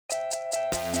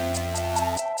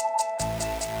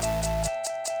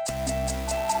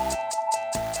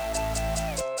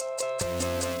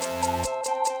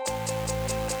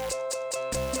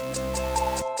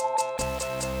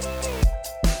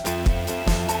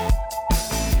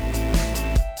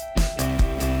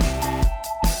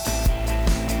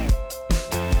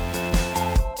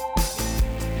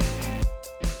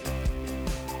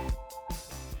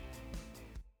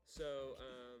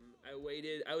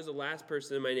last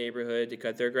person in my neighborhood to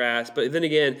cut their grass. But then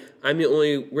again,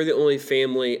 we're the only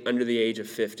family under the age of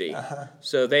 50.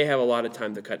 So they have a lot of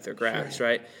time to cut their grass,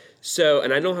 right? So,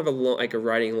 and I don't have a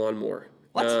riding lawnmower.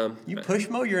 What? You push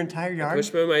mow your entire yard? I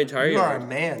push mow my entire you yard. You are a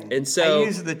man. And so I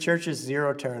use the church's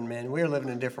zero turn, man. We are living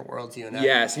in different worlds, you and I.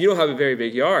 Yes, you don't have a very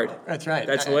big yard. That's right.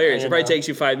 That's hilarious. It probably takes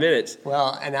you 5 minutes.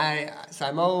 Well, and I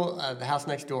mow the house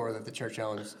next door that the church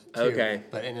owns, too. Okay.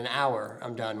 But in an hour,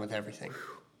 I'm done with everything.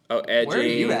 Oh, edgy. Where are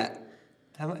you at?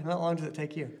 How long does it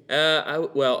take you?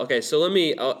 Okay. So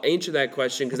I'll answer that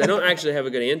question because I don't actually have a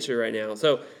good answer right now.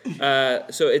 So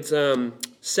it's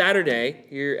Saturday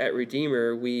here at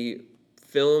Redeemer. We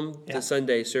filmed the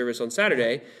Sunday service on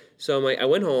Saturday. So I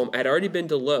went home. I'd already been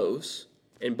to Lowe's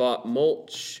and bought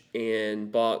mulch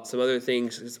and bought some other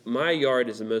things. 'Cause my yard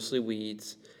is mostly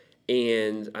weeds,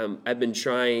 and I've been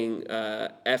trying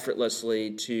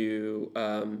effortlessly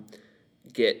to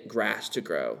get grass to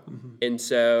grow. And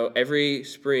so every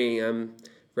spring I'm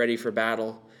ready for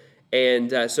battle.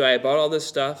 And so I bought all this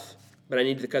stuff, but I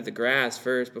needed to cut the grass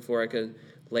first before I could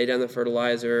lay down the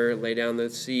fertilizer, lay down the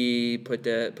seed, put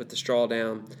the straw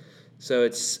down. So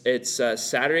it's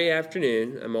Saturday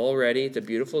afternoon. I'm all ready. It's a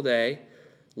beautiful day.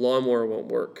 Lawnmower won't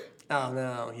work. Oh,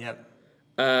 no.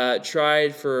 Yep.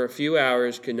 Tried for a few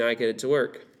hours, could not get it to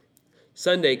work.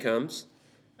 Sunday comes.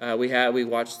 We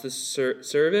watch the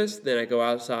service. Then I go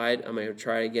outside. I'm going to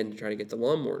try again to try to get the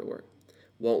lawnmower to work.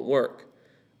 Won't work.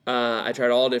 I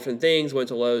tried all different things. Went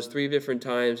to Lowe's 3 different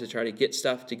times to try to get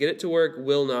stuff to get it to work.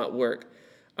 Will not work.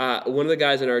 One of the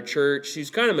guys in our church,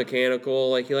 he's kind of mechanical.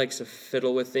 Like he likes to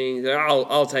fiddle with things.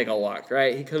 I'll take a look.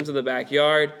 Right? He comes in the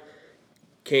backyard.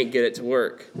 Can't get it to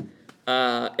work.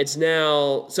 It's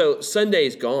now so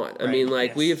Sunday's gone. I mean,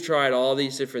 we have tried all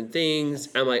these different things.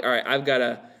 I'm like, all right,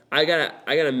 I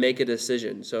gotta make a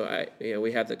decision. So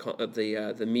we have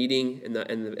the meeting in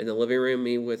the living room,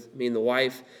 me and the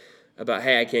wife, about,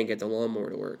 hey, I can't get the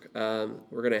lawnmower to work.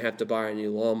 We're gonna have to buy a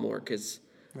new lawnmower because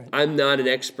I'm not an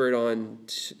expert on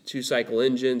 2-cycle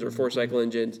engines or 4-cycle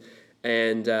engines,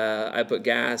 and I put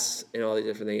gas and all these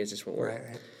different things. It just won't work.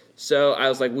 Right. So I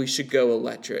was like, we should go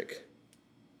electric.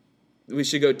 We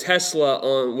should go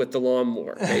Tesla with the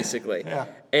lawnmower, basically.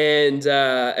 And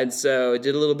so I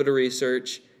did a little bit of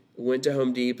research, went to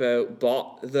Home Depot,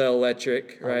 bought the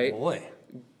electric, right? Oh, boy.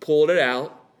 Pulled it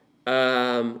out,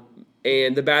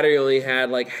 and the battery only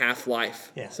had half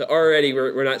life. Yeah. So already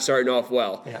we're not starting off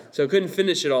well. Yeah. So I couldn't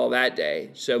finish it all that day.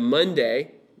 So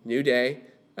Monday, new day,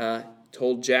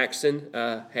 told Jackson,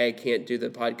 hey, I can't do the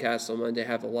podcast on Monday. I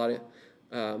have a lot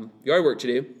of yard work to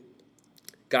do.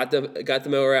 Got the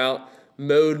mower out,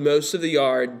 mowed most of the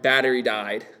yard. Battery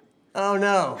died. Oh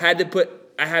no!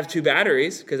 I have 2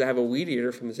 batteries because I have a weed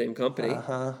eater from the same company,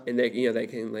 and they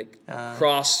can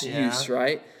cross use,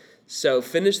 right? So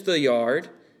finished the yard,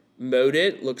 mowed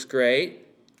it. Looks great.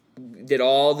 Did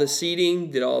all the seeding,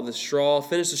 did all the straw.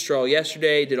 Finished the straw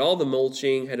yesterday. Did all the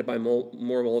mulching. Had to buy more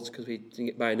mulch because we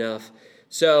didn't buy enough.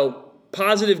 So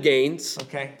positive gains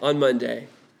on Monday.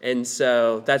 And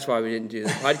so that's why we didn't do the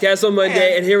podcast on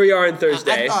Monday, and here we are on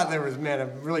Thursday. I thought there was, a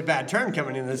really bad turn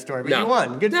coming into this story, but you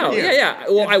won. Good for you. Yeah.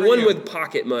 Well, I won with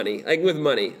pocket money, with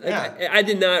money. I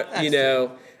did not,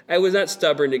 I was not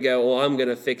stubborn to go, well, I'm going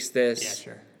to fix this.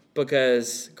 Yeah, sure.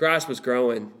 Because grass was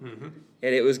growing,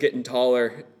 and it was getting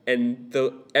taller, and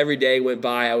every day went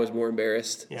by, I was more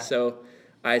embarrassed. Yeah. So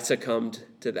I succumbed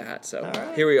to that. So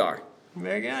Here we are.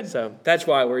 Very good. So that's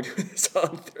why we're doing this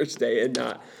on Thursday and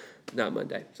not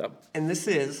Monday. So, and this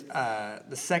is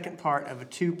the second part of a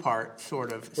 2-part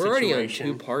sort of situation. We're already on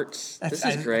 2 parts. This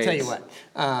is great. I'll tell you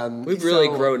what. We've really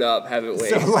grown up, haven't we?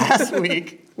 So last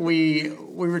week we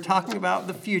were talking about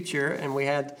the future, and we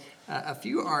had a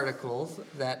few articles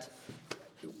that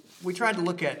we tried to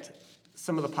look at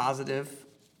some of the positive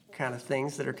kind of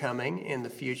things that are coming in the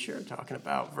future, talking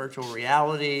about virtual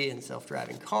reality and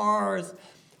self-driving cars.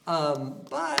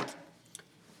 But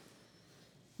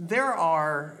there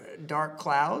are dark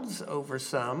clouds over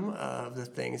some of the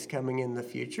things coming in the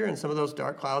future, and some of those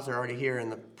dark clouds are already here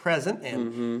in the present.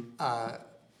 And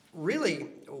really,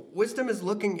 wisdom is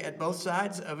looking at both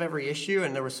sides of every issue,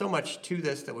 and there was so much to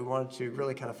this that we wanted to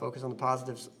really kind of focus on the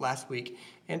positives last week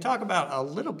and talk about a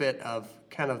little bit of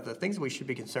kind of the things we should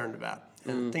be concerned about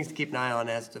and things to keep an eye on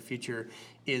as the future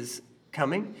is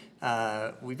coming.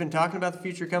 We've been talking about the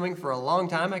future coming for a long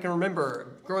time. I can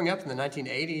remember growing up in the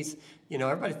 1980s,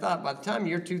 everybody thought by the time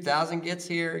year 2000 gets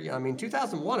here,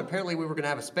 2001, apparently we were going to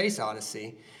have a space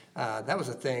odyssey. That was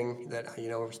a thing that,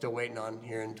 we're still waiting on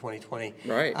here in 2020.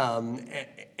 Right.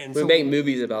 And we make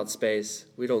movies about space.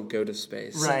 We don't go to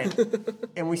space. Right.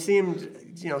 And we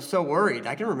seemed, so worried.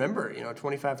 I can remember,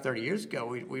 25, 30 years ago,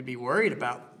 we'd be worried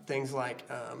about things like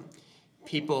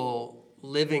people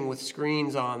living with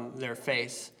screens on their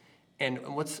face. And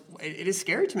it is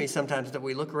scary to me sometimes that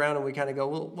we look around and we kind of go,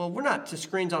 well, we're not just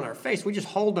screens on our face. We just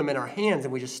hold them in our hands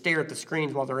and we just stare at the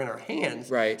screens while they're in our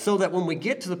hands. Right. So that when we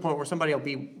get to the point where somebody will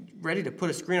be ready to put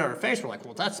a screen on our face, we're like,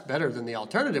 well, that's better than the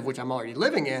alternative, which I'm already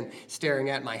living in, staring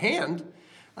at my hand.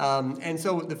 And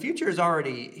so the future is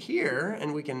already here,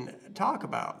 and we can talk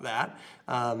about that.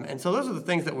 And so those are the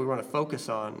things that we want to focus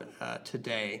on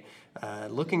today,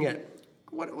 looking at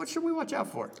what should we watch out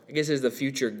for? I guess, is the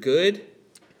future good?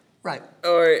 Right.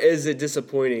 Or is it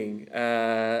disappointing?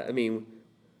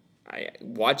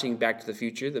 Watching Back to the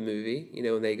Future, the movie,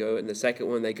 when they go, in the second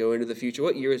one, they go into the future.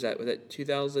 What year is that? Was that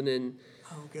 2000 and...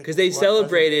 Because they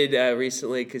celebrated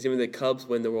recently, because the Cubs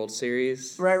win the World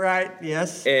Series. Right,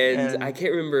 yes. And I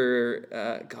can't remember,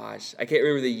 I can't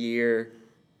remember the year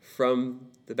from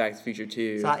the Back to the Future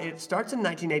 2. So it starts in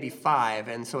 1985,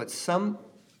 and so it's something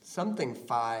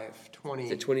 520.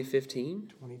 Is it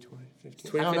 2015?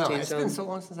 2015. I don't know. It's been so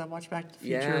long since I watched Back to the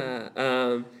Future.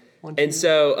 Yeah. And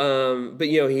so, but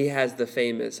he has the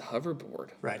famous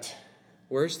hoverboard. Right.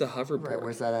 Where's the hoverboard? Right,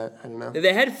 where's that at? I don't know.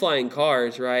 They had flying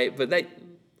cars, right? But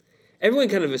everyone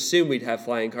kind of assumed we'd have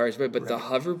flying cars, right? But the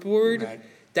hoverboard,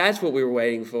 that's what we were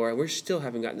waiting for, and we still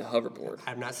haven't gotten the hoverboard.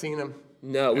 I've not seen them.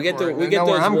 No, we get those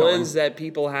ones that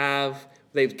people have.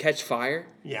 They catch fire.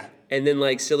 Yeah. And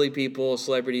then silly people,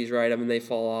 celebrities ride them, and they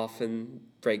fall off and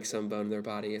break some bone in their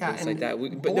body and things like that.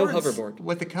 But no hoverboard.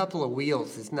 With a couple of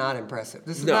wheels is not impressive.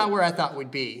 This is not where I thought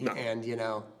we'd be. No. And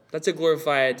that's a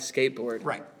glorified skateboard.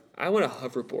 Right. I want a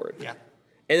hoverboard. Yeah.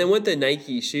 And then with the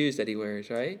Nike shoes that he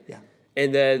wears, right? Yeah.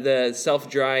 And the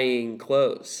self-drying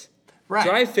clothes. Right.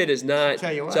 Dry fit is not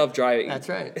self-drying. That's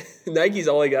right. Nike's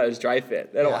all they got is dry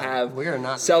fit. They don't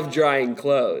have self-drying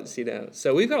clothes,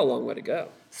 So we've got a long way to go.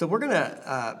 So we're going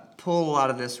to pull a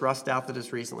lot of this. Russ Douthat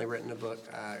has recently written a book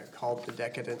called The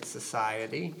Decadent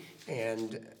Society.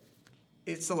 And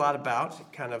it's a lot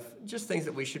about kind of just things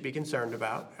that we should be concerned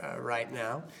about right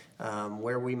now,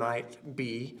 where we might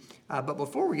be. But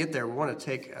before we get there, we want to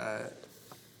take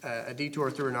a detour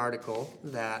through an article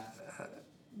that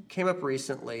came up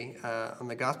recently on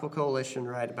the Gospel Coalition,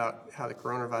 right, about how the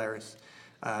coronavirus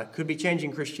could be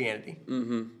changing Christianity.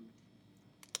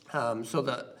 Mm-hmm. So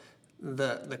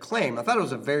the claim, I thought it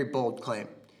was a very bold claim.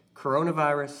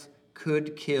 Coronavirus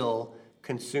could kill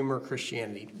consumer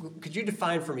Christianity. Could you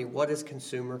define for me what is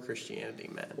consumer Christianity,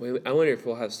 Matt? I wonder if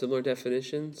we'll have similar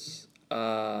definitions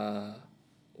or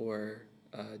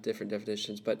different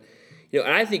definitions. But, and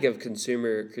I think of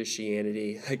consumer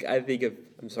Christianity,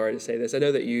 I'm sorry to say this, I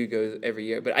know that you go every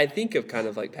year, but I think of kind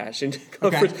of like Passion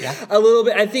Conference a little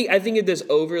bit. I think of this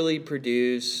overly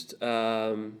produced,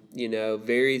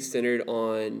 very centered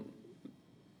on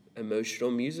emotional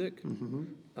music,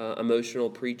 emotional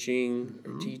preaching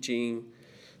or teaching,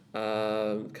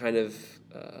 kind of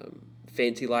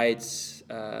fancy lights,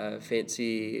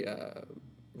 fancy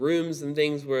rooms and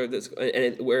things where it's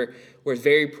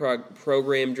very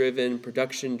program driven,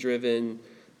 production driven,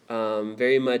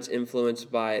 very much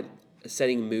influenced by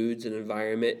setting moods and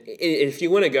environment. If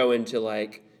you want to go into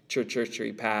like church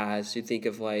past, you think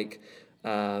of like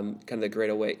kind of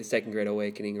the Second Great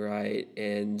Awakening, right?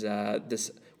 And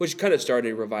this, which kind of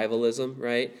started revivalism,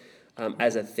 right?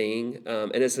 As a thing,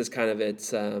 and this is kind of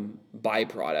its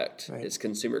byproduct. Right. It's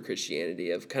consumer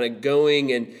Christianity of kind of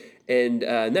going and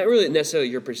not really necessarily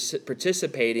you're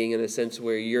participating in the sense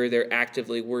where you're there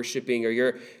actively worshiping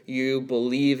or you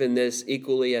believe in this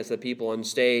equally as the people on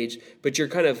stage, but you're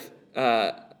kind of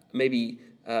maybe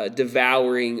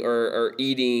devouring or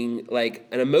eating like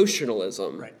an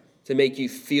emotionalism, right, to make you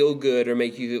feel good or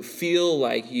make you feel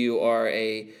like you are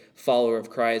a follower of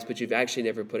Christ, but you've actually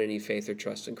never put any faith or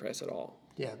trust in Christ at all.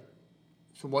 Yeah.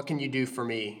 So what can you do for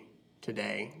me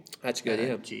today? That's good,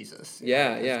 yeah. Jesus.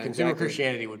 Yeah, Consumer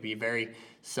Christianity would be very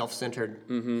self-centered.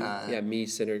 Mm-hmm.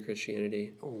 Me-centered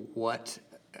Christianity. What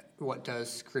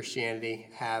does Christianity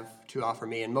have to offer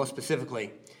me? And most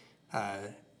specifically,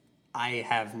 I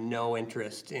have no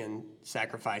interest in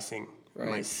sacrificing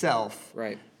myself.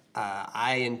 Right.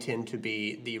 I intend to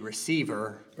be the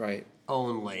receiver. Right.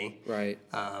 Only. Right.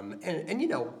 And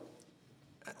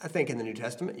I think in the New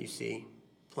Testament you see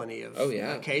plenty of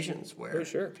occasions where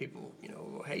people,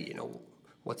 hey,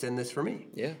 what's in this for me?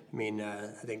 Yeah. I mean,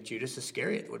 I think Judas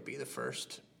Iscariot would be the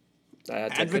first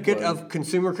advocate of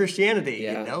consumer Christianity.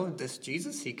 Yeah. This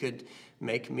Jesus, he could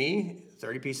make me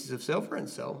 30 pieces of silver, and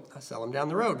so I sell him down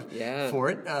the road for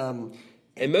it.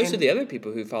 And most of the other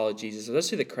people who followed Jesus,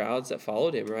 especially the crowds that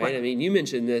followed him, right? I mean, you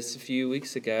mentioned this a few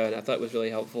weeks ago, and I thought it was really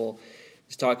helpful.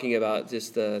 Just talking about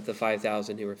just the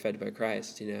 5,000 who were fed by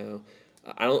Christ,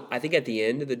 I think at the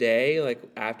end of the day, like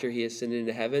after he ascended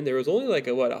into heaven, there was only like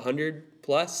 100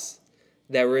 plus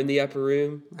that were in the upper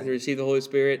room and received the Holy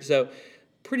Spirit. So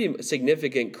pretty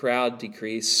significant crowd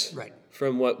decrease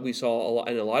from what we saw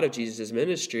in a lot of Jesus'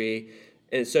 ministry.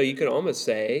 And so you could almost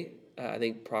say, I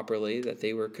think properly, that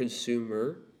they were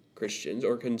consumer Christians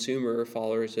or consumer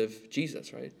followers of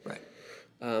Jesus, right? Right.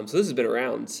 So this has been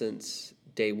around since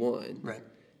day one. Right.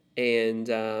 And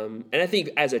I think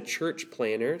as a church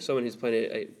planner, someone who's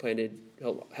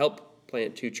helped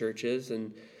plant 2 churches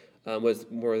and was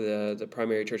more the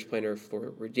primary church planner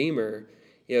for Redeemer,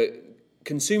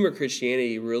 consumer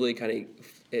Christianity really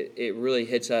it really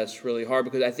hits us really hard,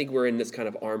 because I think we're in this kind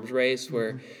of arms race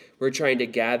where we're trying to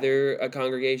gather a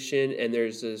congregation, and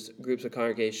there's this groups of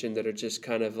congregation that are just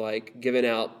kind of like giving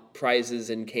out prizes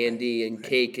and candy and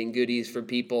cake and goodies for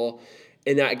people,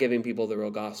 and not giving people the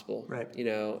real gospel. Right.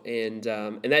 And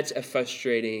that's a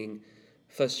frustrating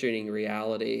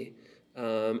reality.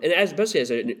 And especially as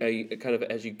a kind of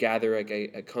as you gather like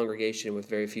a congregation with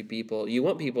very few people, you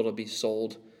want people to be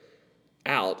sold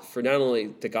out for not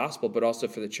only the gospel but also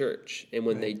for the church. And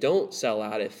when they don't sell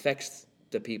out, it affects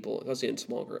the people, especially in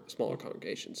smaller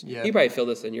congregations. Yeah. You probably feel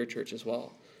this in your church as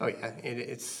well. Oh yeah,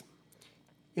 it's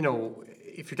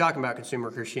if you're talking about consumer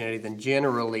Christianity, then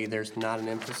generally there's not an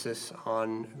emphasis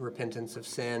on repentance of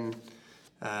sin,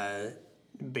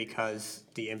 because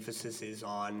the emphasis is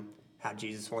on how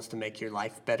Jesus wants to make your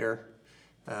life better,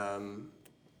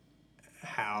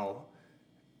 how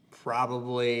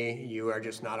probably you are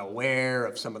just not aware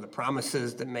of some of the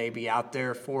promises that may be out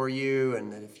there for you,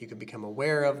 and that if you could become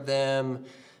aware of them,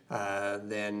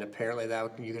 then apparently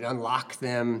that you could unlock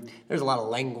them. There's a lot of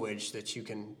language that you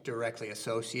can directly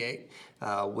associate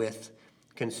with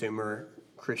consumer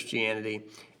Christianity.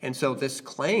 And so this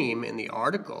claim in the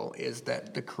article is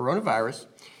that the coronavirus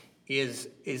is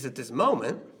at this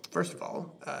moment, first of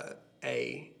all,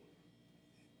 a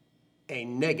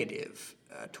negative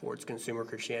towards consumer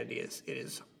Christianity. It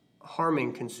is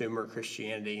harming consumer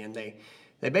Christianity, and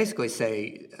they basically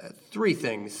say 3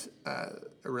 things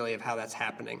really of how that's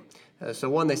happening. So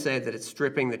one, they say that it's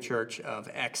stripping the church of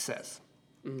excess.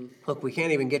 Look, we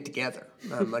can't even get together,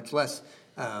 much less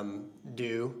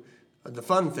do the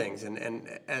fun things and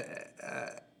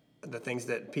the things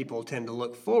that people tend to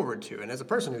look forward to. And as a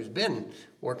person who's been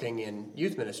working in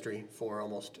youth ministry for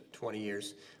almost 20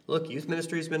 years, look, youth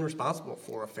ministry has been responsible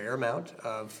for a fair amount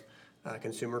of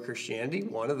consumer Christianity.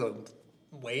 One of the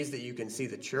ways that you can see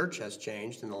the church has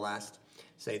changed in the last,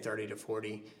 say, 30 to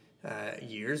 40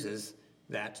 years is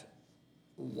that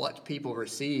what people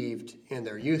received in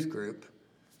their youth group,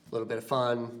 a little bit of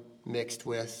fun mixed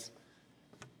with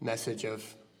message of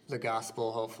the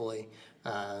gospel, hopefully,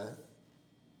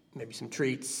 maybe some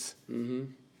treats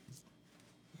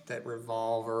that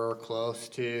revolve or are close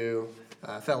to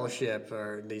fellowship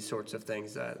or these sorts of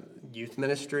things. Youth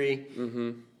ministry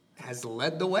has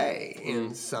led the way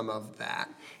in some of that.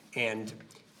 And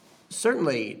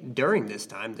certainly during this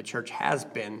time, the church has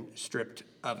been stripped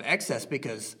of excess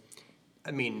because,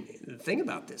 I mean, the thing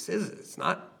about this is it's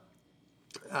not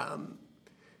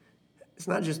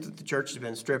just that the church has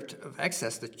been stripped of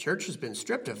excess. The church has been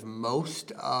stripped of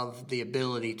most of the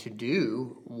ability to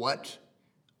do what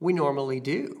we normally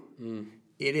do.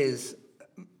 It is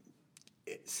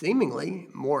seemingly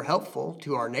more helpful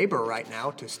to our neighbor right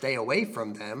now to stay away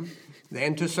from them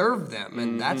than to serve them.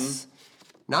 And that's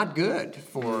not good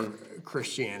for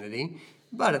Christianity.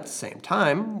 But at the same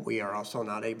time, we are also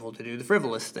not able to do the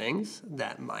frivolous things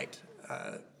that might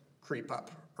creep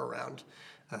up around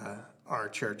our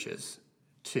churches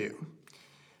too.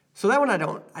 So that one I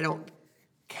don't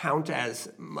count as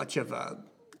much of a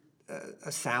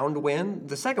sound win.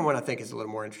 The second one I think is a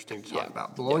little more interesting to talk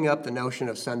about. Blowing up the notion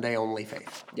of Sunday only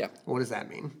faith. Yeah. What does that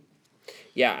mean?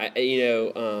 Yeah,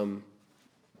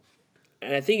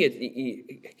 and I think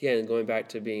again, going back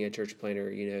to being a church planner,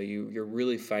 you're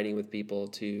really fighting with people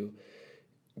to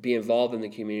be involved in the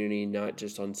community, not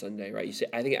just on Sunday, right? You say,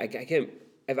 I think I can't.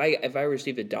 If I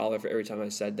received $1 for every time I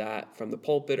said that from the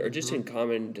pulpit or just in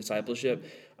common discipleship,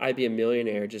 I'd be a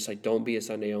millionaire. Just like, don't be a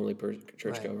Sunday only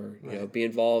churchgoer. Right. Be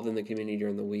involved in the community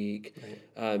during the week.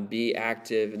 Right. Be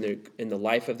active in the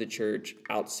life of the church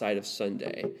outside of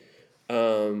Sunday.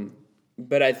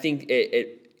 But I think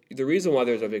the reason why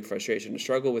there's a big frustration, a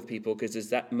struggle with people, because is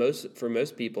that for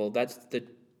most people, that's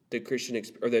the Christian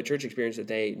or the church experience that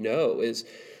they know is.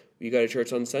 You go to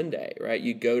church on Sunday, right?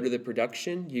 You go to the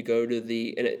production. You go to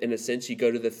in a sense, you go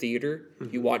to the theater.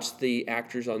 You watch the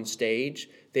actors on stage.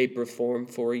 They perform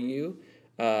for you.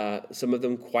 Some of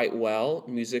them quite well,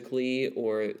 musically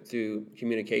or through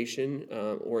communication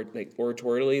or like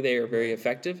oratorially. They are very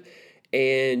effective.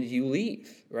 and you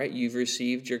leave, right? You've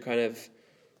received your kind of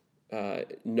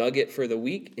nugget for the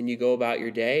week, and you go about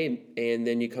your day, and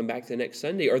then you come back the next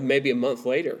Sunday, or maybe a month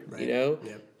later, Right. you know?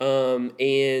 Yep.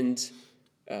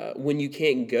 When you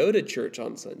can't go to church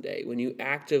on Sunday, when you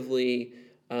actively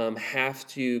have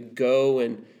to go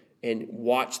and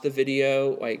watch the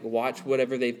video, like watch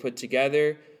whatever they've put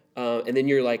together, and then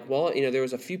you're like, well, there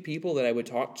was a few people that I would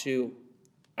talk to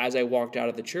as I walked out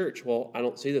of the church. Well, I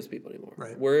don't see those people anymore.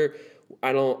 Right.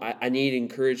 I need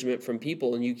encouragement from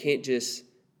people, and you can't just.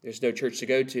 There's no church to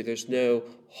go to. There's no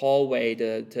hallway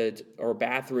to or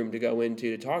bathroom to go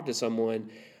into to talk to someone.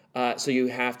 So you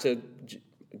have to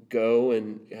go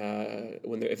and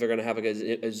if they're going to have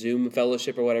a Zoom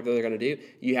fellowship or whatever they're going to do,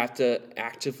 you have to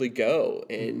actively go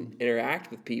and interact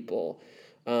with people.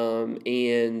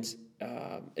 And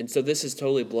so this has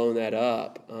totally blown that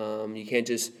up. You can't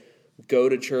just go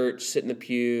to church, sit in the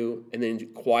pew, and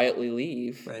then quietly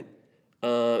leave. Right.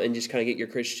 And just kind of get your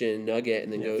Christian nugget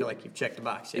and then go. I feel like you've checked the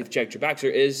box. Yeah. You've checked your box.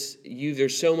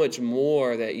 There's so much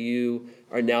more that you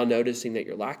are now noticing that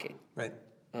you're lacking. Right.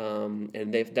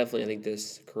 And they've definitely, I think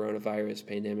this coronavirus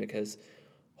pandemic has,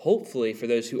 hopefully for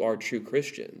those who are true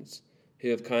Christians, who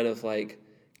have kind of like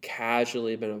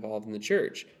casually been involved in the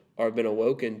church or been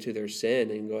awoken to their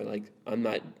sin and going like,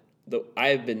 I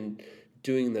have been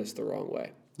doing this the wrong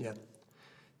way. Yeah.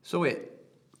 So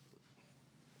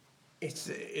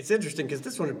it's interesting because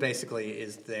this one basically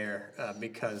is there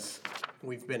because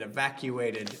we've been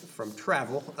evacuated from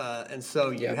travel, and so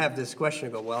you have this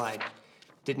question of, well, I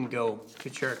didn't go to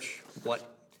church. What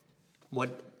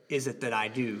is it that I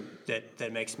do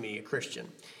that makes me a Christian?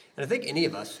 And I think any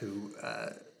of us who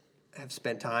have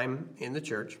spent time in the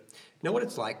church know what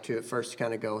it's like to at first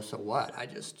kind of go, so what? I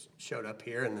just showed up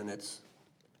here, and then it's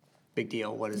big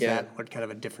deal. What is that? What kind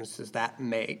of a difference does that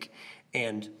make?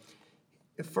 And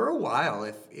for a while,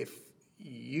 if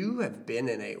you have been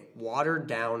in a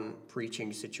watered-down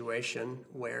preaching situation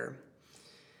where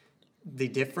the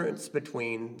difference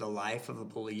between the life of a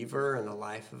believer and the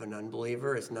life of an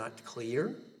unbeliever is not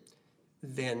clear,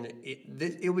 then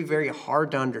it will be very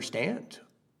hard to understand.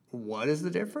 What is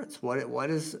the difference? What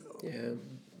is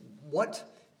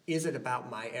it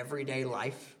about my everyday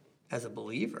life as a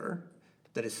believer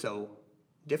that is so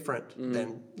different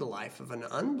than the life of an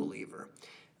unbeliever?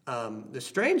 The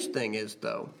strange thing is,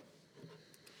 though,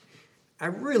 I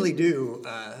really do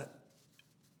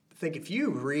think if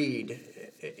you read,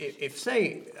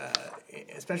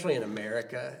 especially in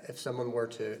America, if someone were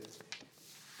to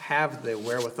have the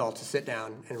wherewithal to sit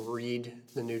down and read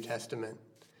the New Testament,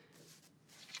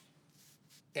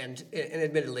 and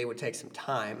admittedly it would take some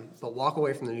time, but walk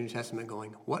away from the New Testament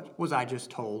going, what was I just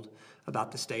told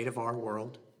about the state of our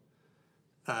world?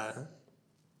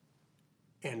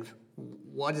 And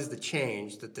what is the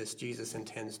change that this Jesus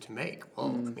intends to make? Well,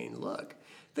 I mean, look,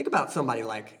 think about somebody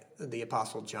like the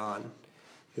Apostle John,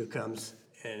 who comes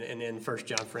and in 1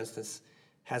 John, for instance,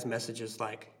 has messages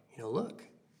like, look,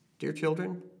 dear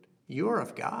children, you are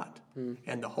of God,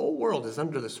 and the whole world is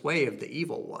under the sway of the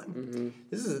evil one.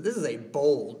 This is a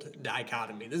bold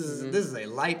dichotomy. This is a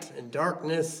light and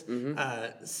darkness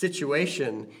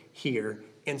situation here,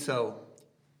 and so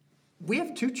we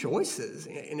have two choices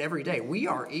in every day. We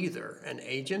are either an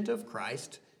agent of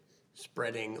Christ,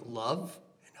 spreading love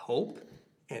and hope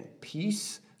and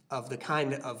peace of the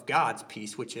kind of God's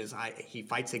peace, which is he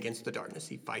fights against the darkness,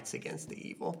 he fights against the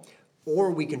evil,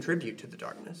 or we contribute to the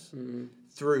darkness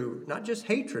through not just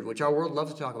hatred, which our world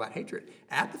loves to talk about hatred,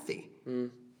 apathy.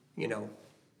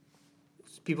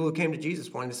 People who came to Jesus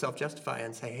wanting to self-justify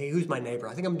and say, hey, who's my neighbor?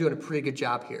 I think I'm doing a pretty good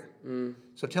job here.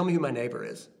 So tell me who my neighbor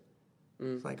is.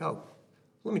 It's like, oh,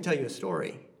 let me tell you a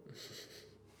story.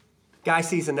 Guy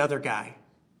sees another guy,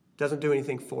 doesn't do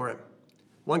anything for him.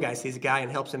 One guy sees a guy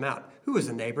and helps him out. Who is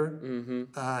the neighbor?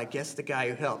 I guess the guy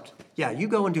who helped. Yeah, you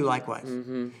go and do likewise.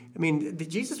 I mean,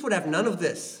 Jesus would have none of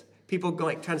this. People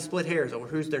trying to split hairs over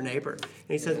who's their neighbor. And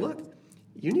he says, look,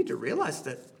 you need to realize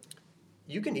that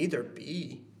you can either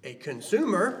be a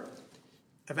consumer,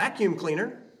 a vacuum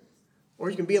cleaner, or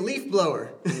you can be a leaf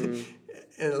blower.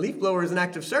 And a leaf blower is an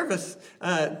act of service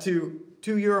to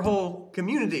your whole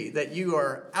community, that you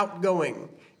are outgoing.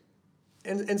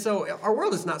 And so our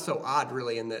world is not so odd,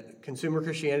 really, in that consumer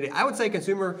Christianity. I would say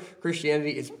consumer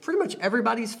Christianity is pretty much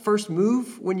everybody's first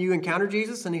move when you encounter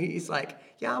Jesus. And he's like,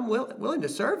 yeah, I'm willing to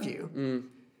serve you.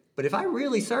 But if I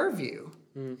really serve you,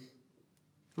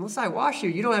 unless I wash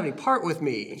you, you don't have any part with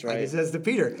me. That's right. Like he says to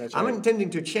Peter, I'm intending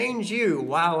to change you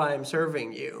while I'm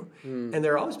serving you. And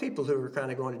there are always people who are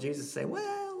kind of going to Jesus and say,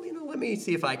 well, let me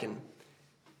see if I can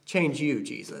change you,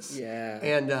 Jesus. Yeah.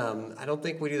 And I don't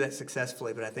think we do that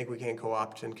successfully, but I think we can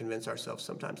co-opt and convince ourselves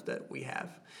sometimes that we have.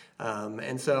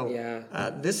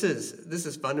 This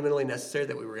is fundamentally necessary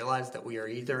that we realize that we are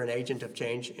either an agent of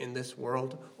change in this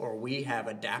world, or we have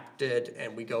adapted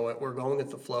and we're going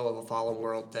with the flow of a fallen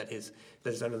world that is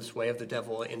under the sway of the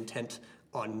devil, intent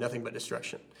on nothing but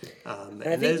destruction.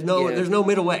 There's no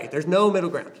middle way. There's no middle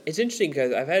ground. It's interesting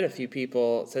because I've had a few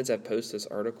people, since I've posted this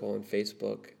article on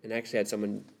Facebook, and actually had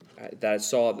someone that I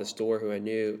saw at the store who I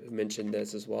knew who mentioned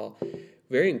this as well,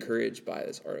 very encouraged by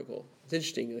this article. It's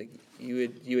interesting. Like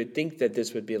you would think that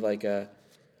this would be like oh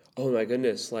my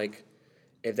goodness, like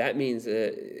if that means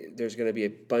that there's going to be a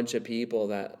bunch of people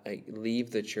that like leave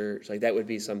the church, like that would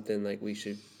be something like we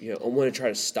should want to try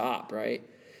to stop, right?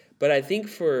 But I think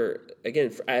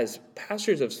as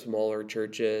pastors of smaller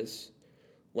churches,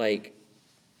 like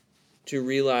to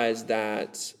realize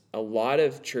that a lot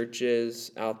of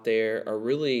churches out there are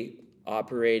really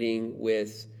operating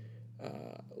with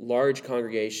large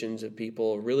congregations of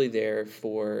people really there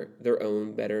for their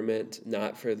own betterment,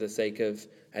 not for the sake of,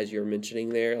 as you're mentioning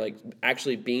there, like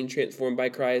actually being transformed by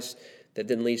Christ that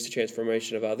then leads to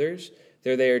transformation of others.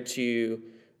 They're there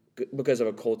because of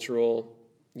a cultural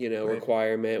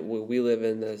requirement. We live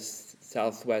in the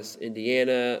Southwest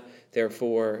Indiana,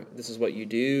 therefore this is what you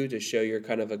do to show you're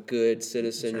kind of a good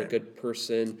citizen, a good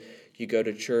person. You go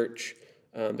to church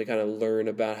to kind of learn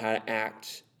about how to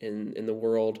act in the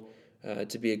world,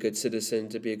 to be a good citizen,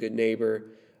 to be a good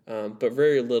neighbor, but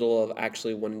very little of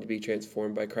actually wanting to be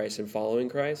transformed by Christ and following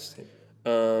Christ.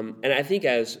 And I think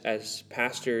as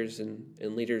pastors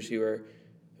and leaders who are,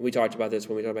 we talked about this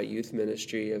when we talked about youth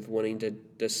ministry, of wanting to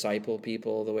disciple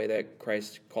people the way that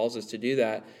Christ calls us to do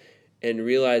that, and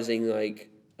realizing like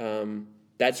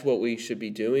that's what we should be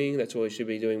doing. That's what we should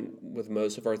be doing with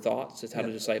most of our thoughts, is how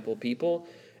to disciple people,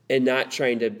 and not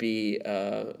trying to be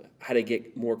how to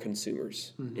get more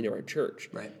consumers into our church.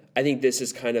 Right. I think this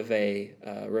is kind of a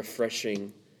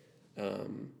refreshing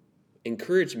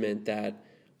encouragement that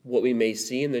what we may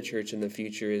see in the church in the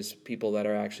future is people that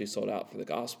are actually sold out for the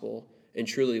gospel and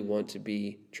truly want to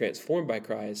be transformed by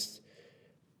Christ,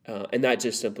 and not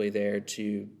just simply there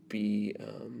to be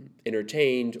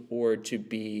entertained or to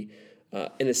be,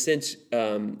 in a sense,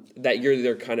 that you're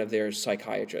their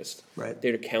psychiatrist. Right.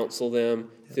 There to counsel them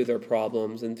through their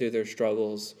problems and through their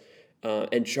struggles,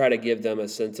 and try to give them a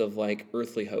sense of like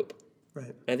earthly hope.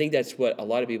 Right. I think that's what a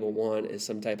lot of people want, is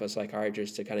some type of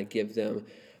psychiatrist to kind of give them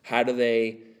how do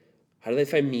they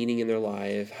find meaning in their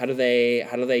life? How do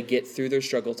they get through their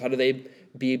struggles? How do they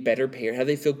be a better parent? How do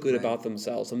they feel good about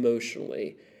themselves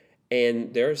emotionally?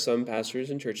 And there are some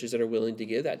pastors and churches that are willing to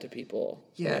give that to people.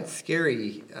 Yeah, it's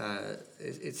scary.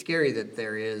 It's scary that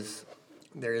there is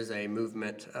a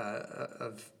movement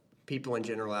of people in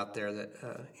general out there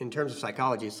that, in terms of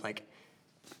psychology, it's like,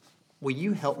 will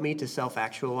you help me to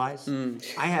self-actualize?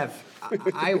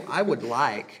 I would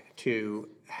like to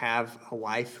have a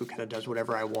wife who kind of does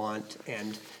whatever I want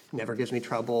and never gives me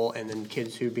trouble, and then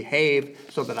kids who behave,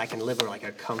 so that I can live like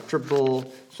a comfortable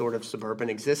sort of suburban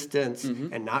existence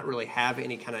and not really have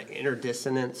any kind of inner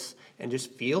dissonance and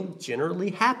just feel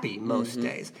generally happy most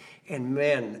days. And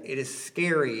man, it is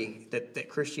scary that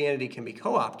Christianity can be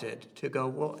co-opted to go,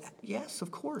 well, yes,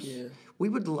 of course. Yeah. We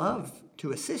would love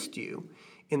to assist you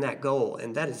in that goal.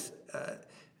 And that is,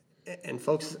 and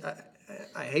folks,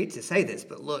 I hate to say this,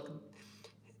 but look,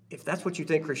 if that's what you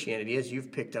think Christianity is,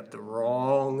 you've picked up the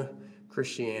wrong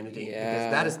Christianity. Yeah.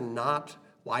 Because that is not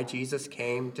why Jesus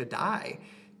came to die.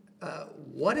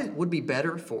 What it would be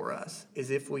better for us is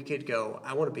if we could go,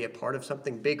 I want to be a part of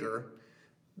something bigger,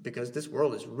 because this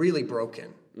world is really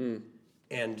broken.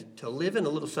 And to live in a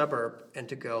little suburb and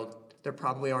to go, there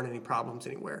probably aren't any problems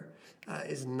anywhere,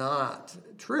 is not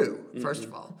true, first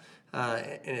of all.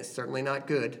 And it's certainly not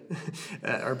good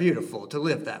or beautiful to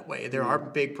live that way. There are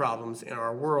big problems in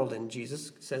our world, and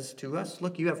Jesus says to us,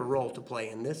 look, you have a role to play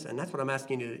in this, and that's what I'm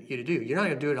asking you to do. You're not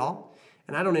going to do it all,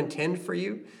 and I don't intend for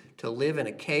you to live in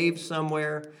a cave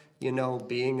somewhere,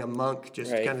 being a monk,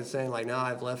 just kind of saying like, no,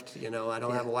 I've left, I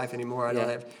don't have a wife anymore. I don't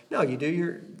have. No, you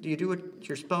do what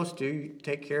you're supposed to. You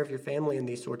take care of your family and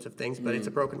these sorts of things. But it's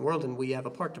a broken world, and we have a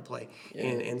part to play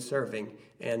in serving.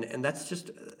 And that's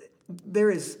just there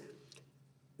is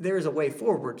a way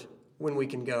forward when we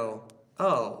can go,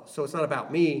 oh, so it's not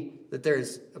about me, that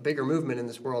there's a bigger movement in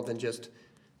this world than just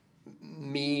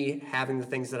me having the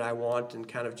things that I want and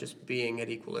kind of just being at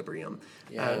equilibrium.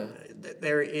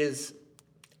 There is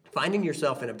finding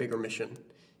yourself in a bigger mission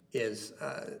is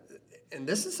and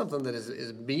this is something that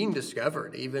is being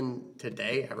discovered even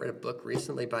today. I read a book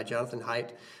recently by Jonathan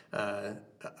Haidt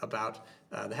about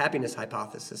the happiness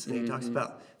hypothesis, and he talks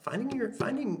about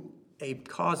finding a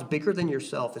cause bigger than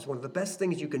yourself is one of the best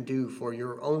things you can do for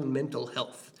your own mental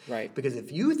health. Right. Because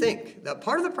if you think that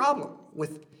part of the problem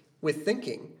with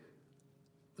thinking,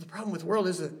 the problem with the world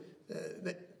is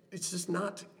that it's just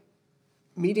not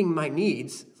meeting my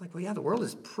needs. It's like, well, yeah, the world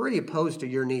is pretty opposed to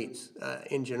your needs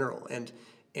in general. And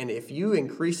if you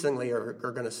increasingly are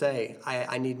going to say,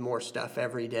 I need more stuff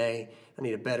every day, I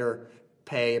need a better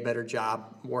pay, a better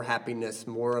job, more happiness,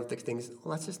 more of the things,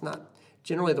 well, that's just not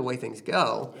generally the way things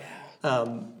go. Yeah.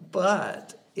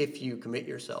 But if you commit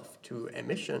yourself to a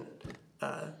mission,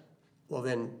 well,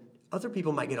 then other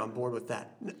people might get on board with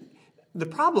that. The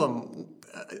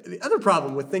other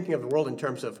problem with thinking of the world in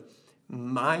terms of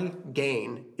my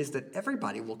gain is that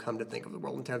everybody will come to think of the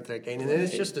world in terms of their gain, and then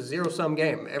it's just a zero-sum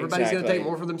game. Everybody's going to take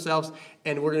more for themselves,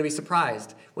 and we're going to be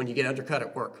surprised when you get undercut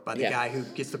at work by the guy who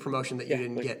gets the promotion that you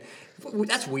didn't get.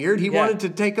 That's weird. He wanted to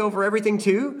take over everything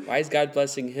too. Why is God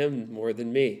blessing him more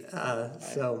than me?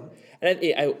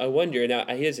 And I wonder. Now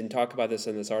he doesn't talk about this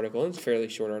in this article. And it's a fairly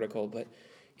short article, but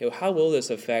how will this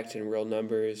affect in real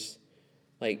numbers?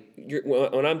 Like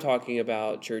when I'm talking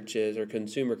about churches or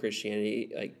consumer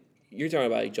Christianity, like. You're talking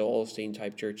about like Joel Osteen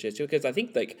type churches too, because I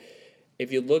think like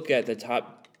if you look at the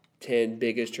top 10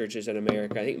 biggest churches in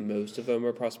America, I think most of them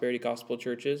are prosperity gospel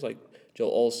churches, like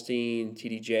Joel Osteen,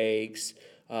 T.D. Jakes.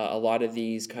 A lot of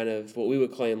these kind of what we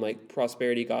would claim like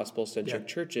prosperity gospel centric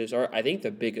churches are, I think,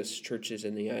 the biggest churches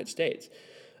in the United States.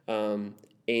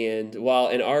 And while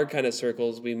in our kind of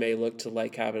circles we may look to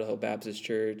like Capitol Hill Baptist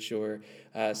Church or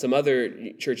some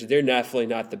other churches, they're definitely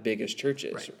not the biggest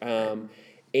churches. Right.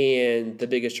 And the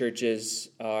biggest churches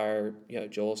are,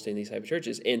 Joel Osteen, these type of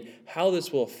churches, and how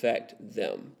this will affect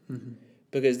them. Mm-hmm.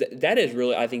 Because that is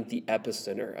really, I think, the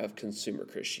epicenter of consumer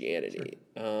Christianity.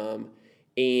 Sure.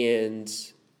 And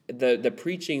the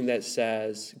preaching that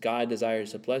says God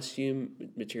desires to bless you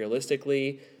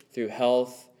materialistically, through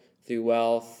health, through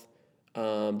wealth,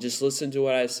 just listen to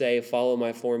what I say, follow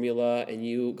my formula,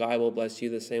 and God will bless you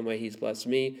the same way he's blessed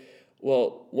me.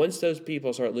 Well, once those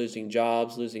people start losing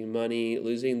jobs, losing money,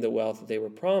 losing the wealth that they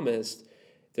were promised,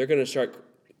 they're going to start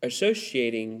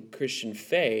associating Christian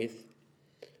faith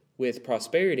with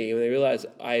prosperity. When they realize,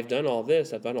 I've done all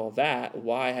this, I've done all that,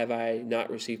 why have I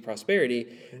not received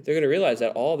prosperity? They're going to realize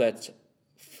that all that's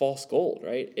false gold,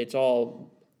 right? It's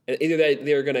all, either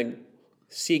they're going to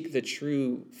seek the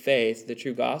true faith, the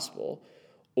true gospel,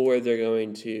 or they're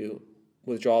going to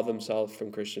withdraw themselves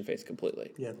from Christian faith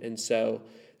completely. Yeah. And so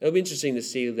it'll be interesting to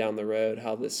see down the road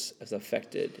how this has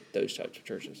affected those types of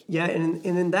churches. Yeah, and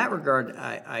in that regard,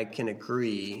 I can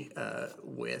agree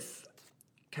with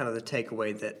kind of the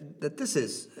takeaway that this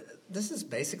is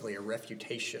basically a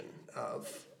refutation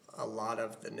of a lot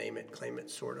of the name it, claim it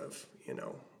sort of,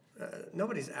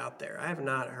 nobody's out there. I have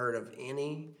not heard of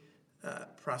any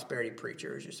prosperity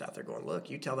preacher who's just out there going,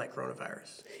 look, you tell that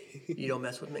coronavirus, you don't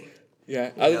mess with me.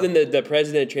 Yeah, other than the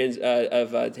president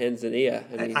of Tanzania.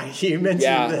 I mean, you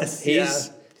mentioned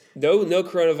this. No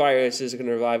coronavirus is going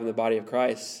to revive in the body of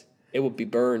Christ. It will be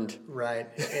burned. Right,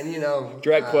 and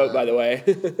direct quote, by the way.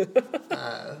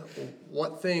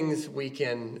 What things we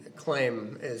can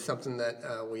claim is something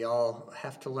that we all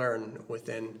have to learn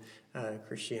within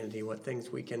Christianity. What things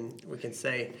we can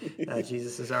say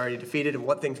Jesus is already defeated, and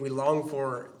what things we long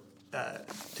for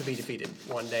to be defeated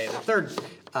one day.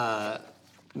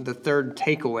 The third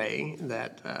takeaway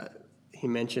that he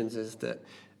mentions is that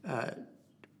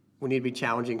we need to be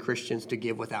challenging Christians to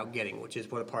give without getting, which is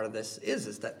what a part of this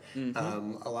is that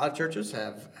a lot of churches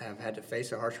have had to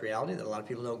face a harsh reality that a lot of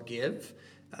people don't give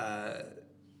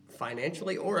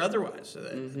financially or otherwise.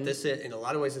 This, in a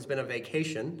lot of ways, has been a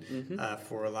vacation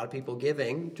for a lot of people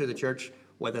giving to the church,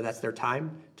 whether that's their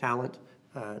time, talent,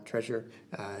 treasure,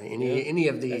 any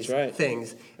of these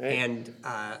things. Right. And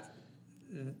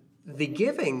the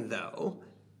giving, though,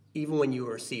 even when you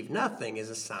receive nothing,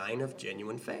 is a sign of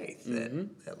genuine faith.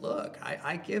 That look,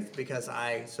 I give because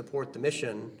I support the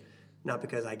mission, not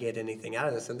because I get anything out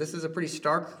of this. And this is a pretty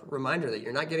stark reminder that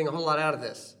you're not getting a whole lot out of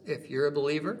this. If you're a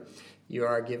believer, you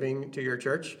are giving to your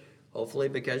church, hopefully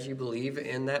because you believe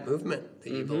in that movement,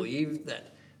 that you believe that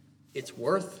it's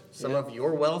worth some of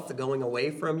your wealth going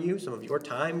away from you, some of your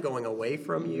time going away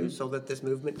from you, so that this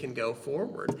movement can go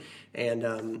forward.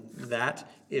 And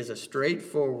that is a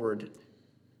straightforward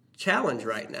challenge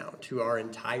right now to our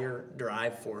entire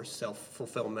drive for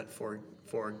self-fulfillment, for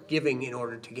giving in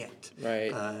order to get.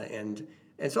 Right. And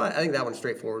so I think that one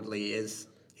straightforwardly is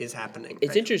happening.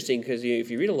 It's interesting because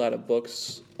if you read a lot of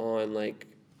books on like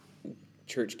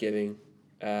church giving,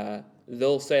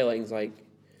 they'll say things like,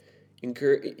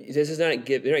 this is not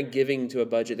they're not giving to a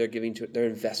budget, they're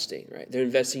investing, right? They're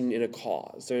investing in a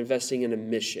cause, they're investing in a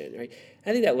mission, right?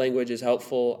 I think that language is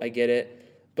helpful, I get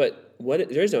it, but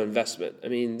there's no investment. I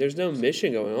mean, there's no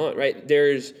mission going on, right?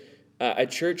 There's a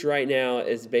church right now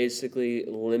is basically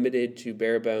limited to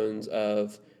bare bones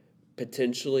of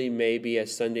potentially maybe a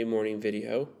Sunday morning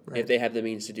video, if they have the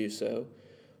means to do so.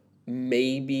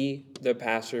 Maybe the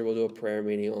pastor will do a prayer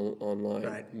meeting online.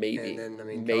 Right. Maybe. And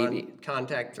then, maybe.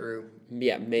 Contact through,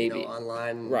 maybe.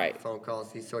 online, right. phone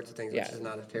calls, these sorts of things, which is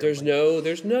not a terrible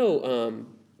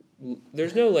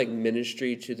There's no like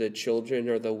ministry to the children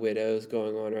or the widows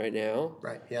going on right now.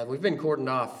 Right. Yeah, we've been cordoned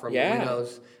off from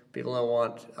widows. People don't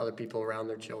want other people around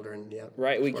their children. Yeah.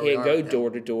 Right. We can't go door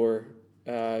to door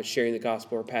sharing the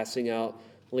gospel or passing out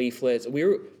leaflets. We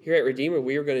were here at Redeemer.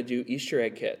 We were going to do Easter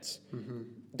egg kits. Mm-hmm.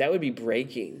 That would be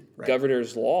breaking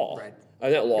governor's law. Right.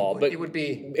 Not law, but it would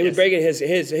be. It would break his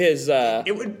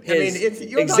it would. His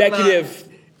you're executive.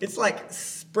 It's like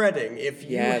spreading. If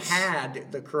you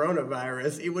had the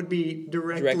coronavirus, it would be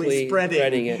directly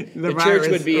spreading it. The church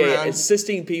would be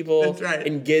assisting people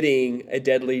in getting a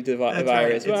deadly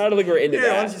virus. Right. Well, I don't think we're into that.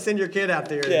 Why don't you send your kid out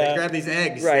there and grab these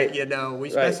eggs that, we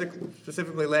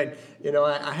specifically laid.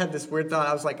 I had this weird thought.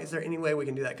 I was like, is there any way we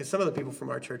can do that? Because some of the people from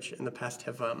our church in the past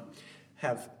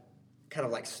have kind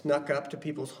of like snuck up to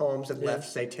people's homes and left,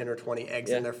 say, 10 or 20 eggs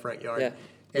in their front yard. Yeah.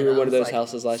 We were one of those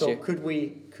houses last year. So could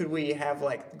we have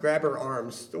like grabber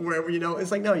arms where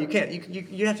it's like, no, you can't.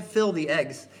 You have to fill the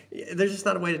eggs. There's just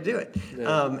not a way to do it.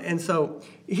 No. And so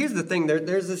here's the thing.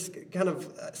 There's this kind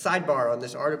of sidebar on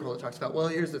this article that talks about, well,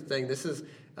 here's the thing. This is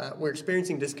we're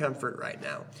experiencing discomfort right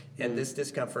now, and this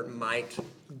discomfort might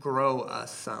grow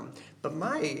us some. But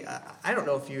I don't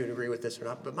know if you would agree with this or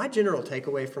not, but my general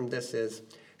takeaway from this is,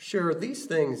 sure, these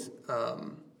things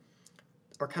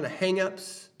are kind of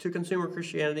hang-ups to consumer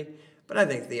Christianity, but I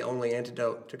think the only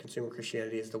antidote to consumer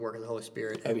Christianity is the work of the Holy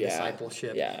Spirit and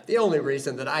discipleship. Yeah. The only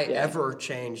reason that I ever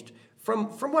changed from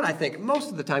what I think most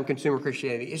of the time consumer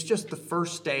Christianity is just the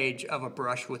first stage of a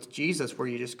brush with Jesus, where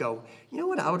you just go, you know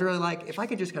what I would really like? If I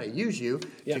could just kind of use you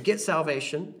to get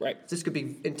salvation. Right. This could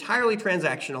be entirely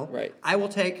transactional. Right. I will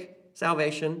take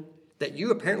salvation that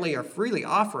you apparently are freely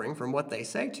offering from what they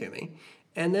say to me,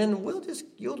 and then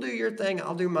you'll do your thing,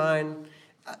 I'll do mine.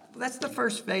 That's the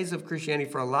first phase of Christianity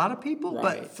for a lot of people,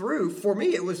 but for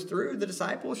me, it was through the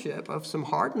discipleship of some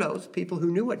hard-nosed people who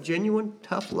knew what genuine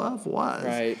tough love was.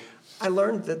 Right. I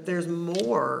learned that there's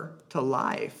more to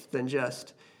life than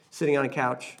just sitting on a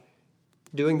couch,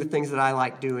 doing the things that I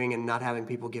like doing and not having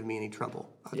people give me any trouble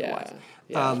otherwise.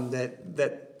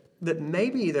 That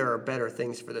maybe there are better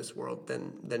things for this world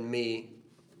than me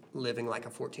living like a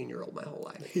 14-year-old my whole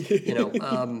life.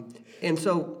 And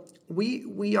so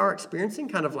we are experiencing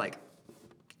kind of like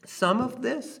some of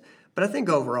this, but I think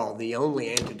overall the only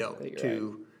antidote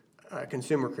to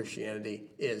consumer Christianity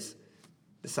is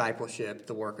discipleship,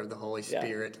 the work of the Holy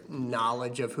Spirit,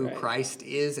 knowledge of who Christ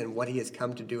is and what he has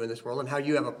come to do in this world, and how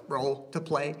you have a role to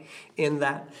play in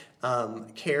that,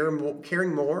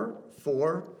 caring more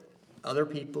for other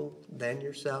people than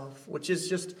yourself, which is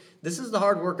this is the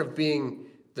hard work of being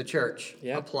the church,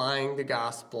 applying the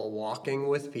gospel, walking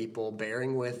with people,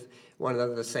 bearing with one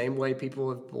another the same way people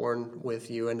have borne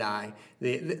with you and I.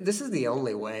 This is the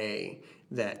only way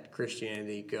that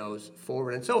Christianity goes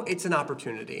forward. And so it's an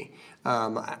opportunity.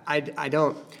 I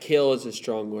don't... Kill is a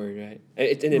strong word, right?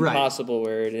 It's an impossible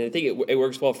word, and I think it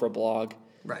works well for a blog.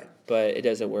 Right. But it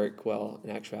doesn't work well in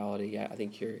actuality. Yeah, I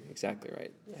think you're exactly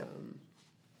right. Yeah.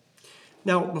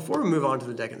 Now, before we move on to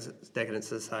the Decadent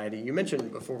Society, you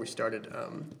mentioned before we started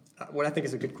what I think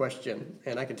is a good question,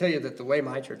 and I can tell you that the way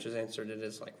my church has answered it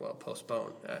is like, well,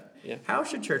 postpone. How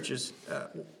should churches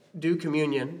do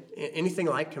communion, anything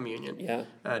like communion,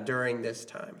 during this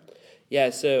time? Yeah,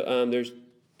 so there's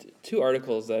two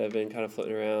articles that have been kind of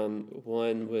floating around.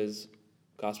 One was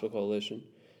Gospel Coalition.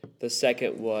 The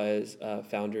second was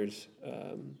Founders,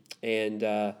 and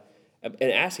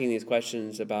asking these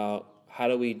questions about how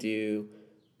do we do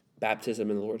baptism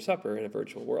and the Lord's Supper in a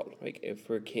virtual world? Like, if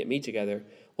we can't meet together,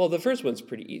 well, the first one's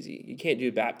pretty easy. You can't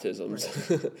do baptisms.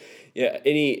 Right.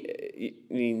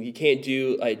 You can't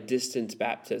do like distance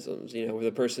baptisms. Where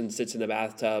the person sits in the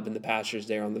bathtub and the pastor's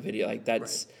there on the video. Like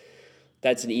that's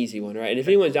an easy one, right? And if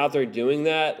anyone's out there doing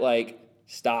that, like,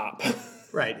 stop.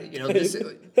 Right. You know, this.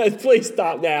 Please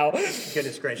stop now.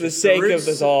 Goodness gracious. For the sake of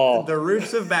us all. The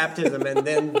roots of baptism and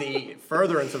then the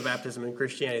furtherance of baptism in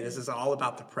Christianity. This is all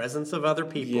about the presence of other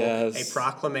people. Yes. A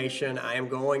proclamation. I am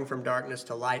going from darkness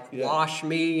to light. Yeah. Wash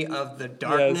me of the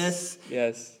darkness.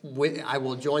 Yes. I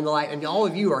will join the light. And all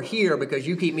of you are here because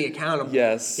you keep me accountable.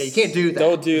 Yes. Yeah, you can't do that.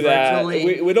 Don't do that.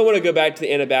 We don't want to go back to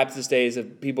the Anabaptist days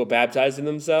of people baptizing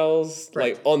themselves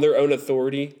like on their own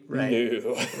authority. Right.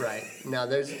 No. Right. No,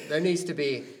 there needs to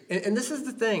be, and this is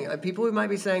the thing. People who might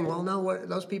be saying, well, no,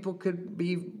 those people could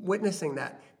be witnessing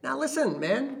that. Now, listen,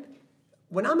 man,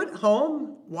 when I'm at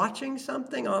home watching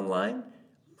something online,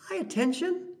 my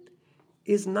attention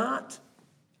is not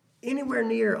anywhere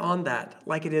near on that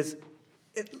like it is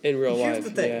in real life. Here's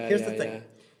the thing. Yeah, Here's the thing.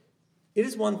 It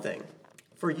is one thing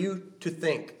for you to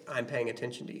think I'm paying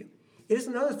attention to you. It is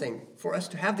another thing for us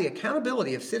to have the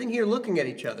accountability of sitting here looking at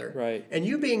each other and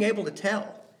you being able to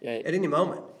tell at any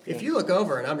moment. If you look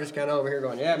over and I'm just kind of over here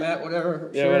going, yeah, Matt,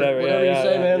 whatever, yeah, sure, whatever you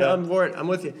say, man, yeah. I'm for it. I'm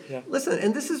with you. Yeah. Listen,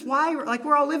 and this is why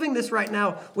we're all living this right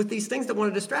now with these things that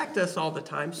want to distract us all the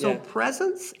time. So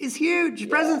presence is huge.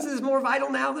 Presence is more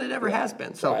vital now than it ever has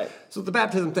been. So so the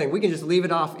baptism thing, we can just leave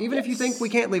it off. Even if you think we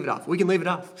can't leave it off, we can leave it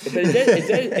off.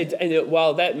 But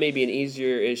while that may be an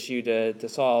easier issue to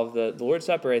solve, the Lord's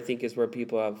Supper, I think, is where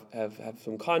people have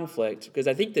some conflict, because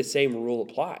I think the same rule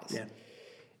applies. Yeah.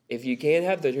 If you can't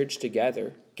have the church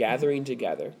together, gathering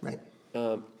together,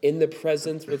 in the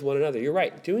presence with one another, you're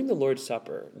right, doing the Lord's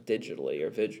Supper digitally or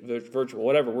virtual,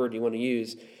 whatever word you want to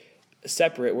use,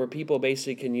 separate, where people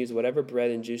basically can use whatever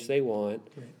bread and juice they want,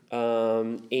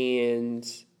 and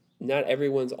not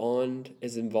everyone's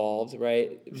is involved,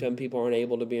 right? Mm-hmm. Some people aren't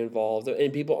able to be involved,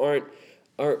 and people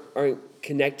aren't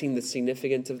connecting the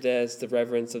significance of this, the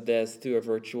reverence of this through a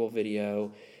virtual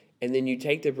video. And then you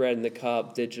take the bread and the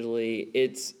cup digitally.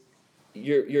 It's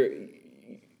you're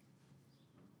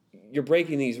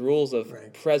breaking these rules of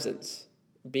presence,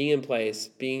 being in place,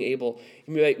 being able.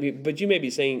 But you may be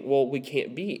saying, well, we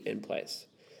can't be in place,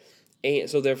 and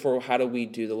so therefore, how do we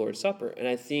do the Lord's Supper? And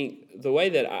I think the way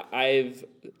that I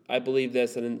believe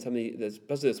this, and in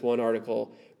especially this one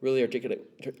article really articulated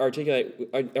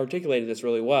this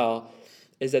really well,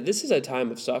 is that this is a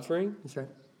time of suffering. That's right.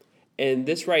 And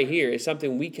this right here is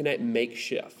something we cannot make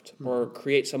shift or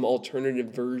create some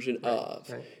alternative version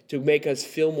of to make us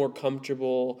feel more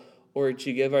comfortable or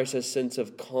to give us a sense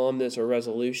of calmness or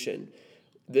resolution.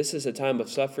 This is a time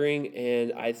of suffering,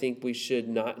 and I think we should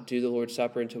not do the Lord's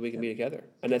Supper until we can be together.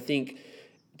 And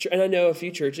I know a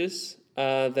few churches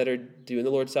that are doing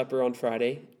the Lord's Supper on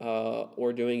Friday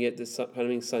or doing it this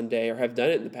coming Sunday or have done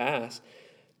it in the past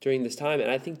during this time,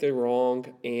 and I think they're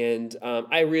wrong. And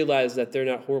I realize that they're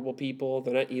not horrible people.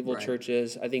 They're not evil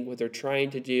churches. I think what they're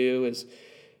trying to do is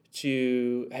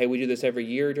we do this every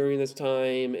year during this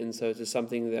time, and so it's just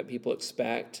something that people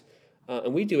expect.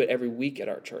 And we do it every week at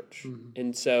our church. Mm-hmm.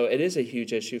 And so it is a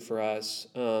huge issue for us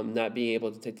not being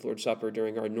able to take the Lord's Supper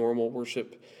during our normal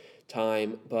worship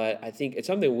time. But I think it's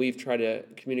something we've tried to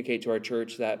communicate to our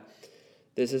church, that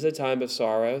this is a time of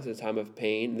sorrow, it's a time of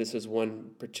pain. This is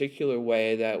one particular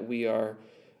way that we are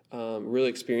really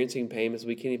experiencing pain, is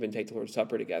we can't even take the Lord's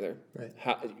Supper together. Right.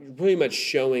 Pretty much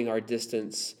showing our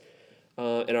distance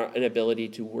and our inability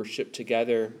to worship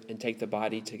together and take the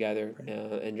body together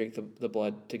and drink the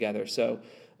blood together. So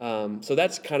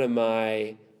that's kind of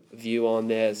my view on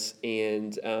this.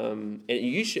 And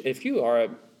you should, if you are,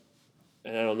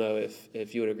 and I don't know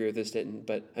if you would agree with this,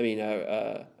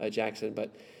 Jackson,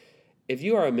 but if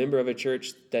you are a member of a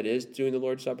church that is doing the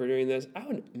Lord's Supper during this, I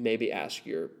would maybe ask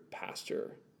your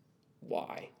pastor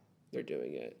why they're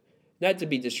doing it. Not to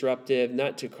be disruptive,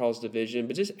 not to cause division,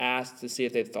 but just ask to see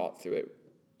if they've thought through it,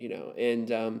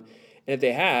 And if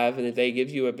they have, and if they give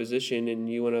you a position and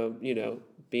you want to,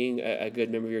 being a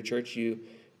good member of your church, you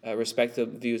respect the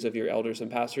views of your elders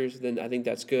and pastors, then I think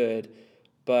that's good.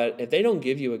 But if they don't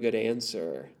give you a good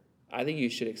answer, I think you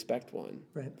should expect one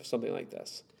for something like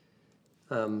this.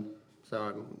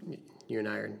 So you and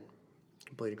I are in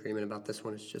complete agreement about this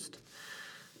one. It's just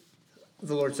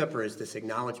the Lord's Supper is this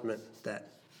acknowledgement that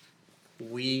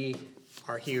we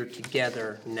are here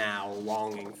together now,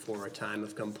 longing for a time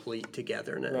of complete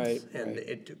togetherness.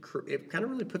 It kind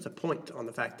of really puts a point on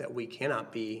the fact that we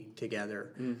cannot be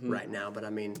together right now. But I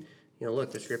mean,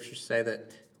 look, the scriptures say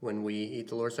that when we eat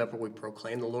the Lord's Supper, we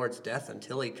proclaim the Lord's death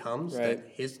until he comes, that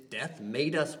his death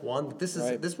made us one. This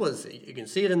was, you can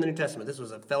see it in the New Testament, this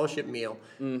was a fellowship meal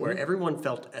where everyone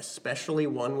felt especially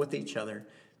one with each other,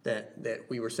 that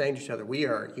we were saying to each other, we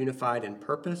are unified in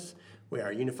purpose, we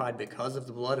are unified because of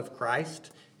the blood of Christ.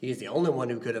 He is the only one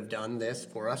who could have done this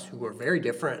for us, who were very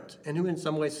different, and who in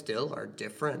some ways still are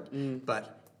different,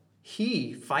 but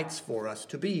he fights for us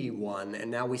to be one, and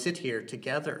now we sit here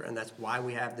together, and that's why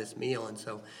we have this meal. And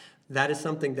so that is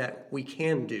something that we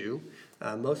can do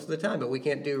most of the time, but we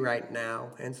can't do right now.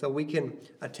 And so we can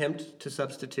attempt to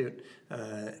substitute,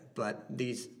 but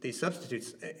these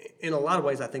substitutes, in a lot of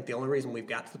ways, I think the only reason we've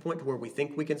got to the point to where we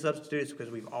think we can substitute is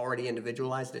because we've already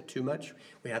individualized it too much.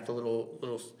 We have the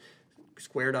little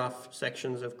squared off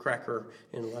sections of cracker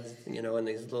and in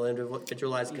these little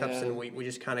individualized cups, and we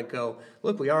just kind of go,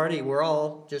 look, we're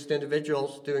all just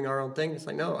individuals doing our own thing. It's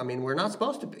like, no, I mean, we're not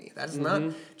supposed to be. That's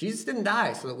not, Jesus didn't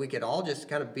die so that we could all just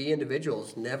kind of be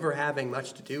individuals, never having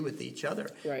much to do with each other.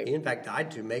 Right. He in fact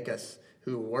died to make us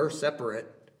who were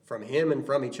separate from him and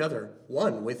from each other,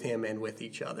 one with him and with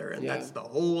each other. And that's the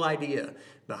whole idea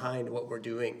behind what we're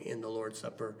doing in the Lord's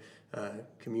Supper,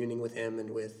 communing with him and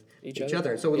with each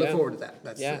other. And so we look forward to that.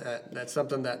 That's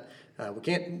something that we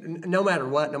can't, no matter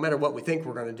what we think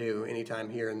we're going to do anytime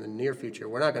here in the near future,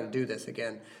 we're not going to do this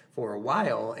again for a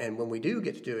while. And when we do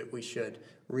get to do it, we should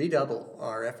redouble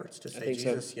our efforts to say,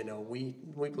 Jesus, we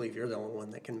believe you're the only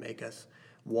one that can make us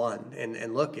one.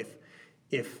 And look,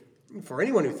 if for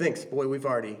anyone who thinks, boy,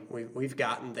 we've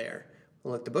gotten there.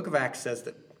 Well, look, the book of Acts says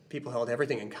that people held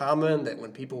everything in common, that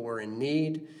when people were in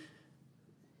need,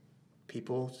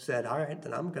 people said, all right,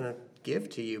 then I'm going to give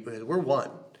to you because we're one.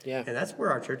 Yeah. And that's where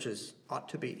our churches ought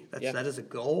to be. That is a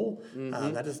goal.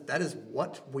 That is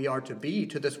what we are to be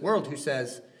to this world who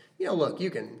says, look,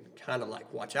 you can kind of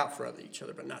like watch out for each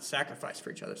other, but not sacrifice for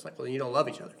each other. It's like, well, you don't love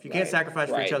each other. If you can't sacrifice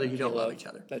for each other, you don't love each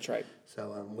other. That's right.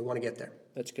 So we want to get there.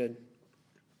 That's good.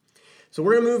 So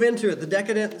we're going to move into it, The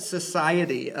Decadent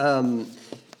Society.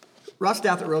 Ross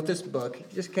Douthat wrote this book.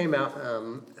 It just came out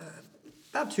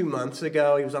about 2 months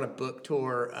ago. He was on a book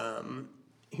tour.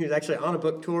 He was actually on a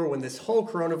book tour when this whole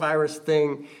coronavirus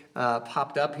thing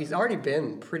popped up. He's already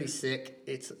been pretty sick.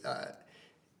 There's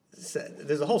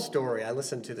a whole story. I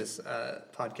listened to this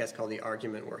podcast called The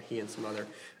Argument where he and some other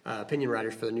opinion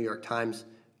writers for the New York Times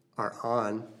are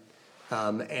on.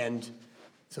 And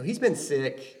so he's been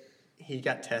sick. He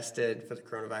got tested for the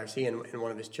coronavirus. He and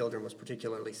one of his children was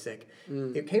particularly sick.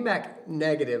 It came back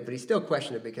negative, but he still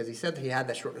questioned it because he said that he had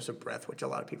that shortness of breath, which a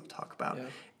lot of people talk about. Yeah.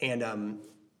 And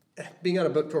being on a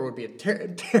book tour would be a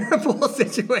terrible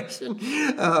situation.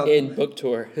 In book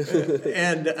tour.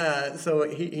 And so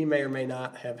he may or may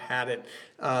not have had it.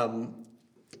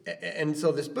 And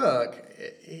so this book,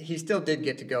 he still did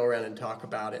get to go around and talk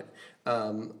about it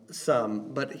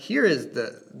some. But here is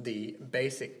the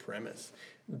basic premise,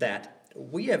 that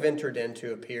we have entered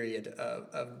into a period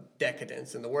of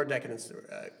decadence. And the word decadence,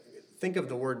 think of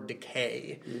the word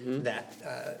decay. That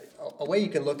a way you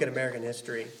can look at American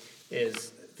history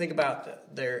is think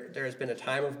about there has been a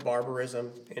time of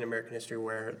barbarism in American history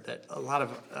where that a lot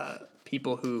of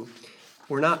people who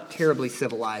were not terribly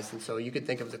civilized. And so you could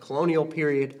think of the colonial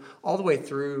period all the way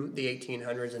through the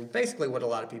 1800s. And basically what a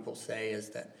lot of people say is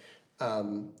that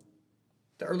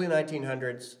the early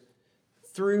 1900s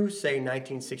through, say,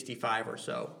 1965 or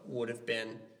so would have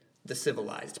been the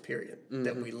civilized period.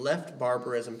 That we left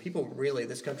barbarism. People really,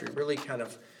 this country really kind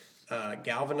of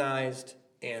galvanized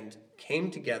and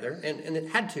came together, and it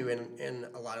had to in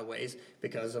a lot of ways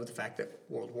because of the fact that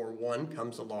World War I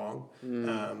comes along.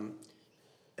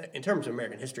 In terms of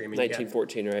American history, I mean,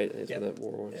 1914, right? That's when that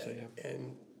war was.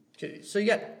 And so you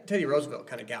got Teddy Roosevelt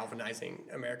kind of galvanizing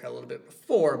America a little bit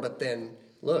before, but then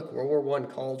look, World War I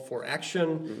called for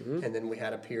action, and then we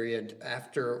had a period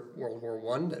after World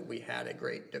War I that we had a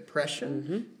Great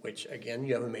Depression, which, again,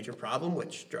 you have a major problem,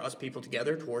 which draws people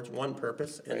together towards one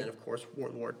purpose. And then, of course,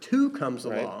 World War II comes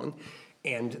along,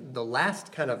 and the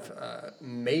last kind of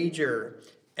major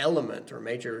element or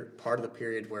major part of the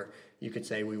period where you could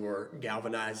say we were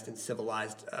galvanized and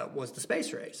civilized was the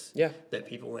space race. Yeah. That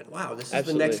people went, wow, this is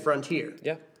the next frontier.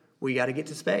 Yeah. We got to get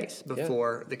to space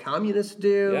before the communists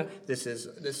do. Yeah. This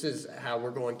is how we're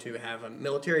going to have a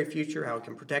military future, how we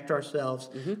can protect ourselves.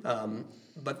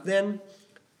 But then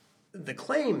the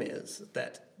claim is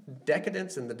that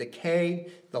decadence and the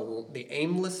decay, the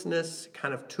aimlessness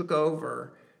kind of took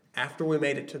over after we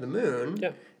made it to the moon.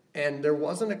 Yeah. And there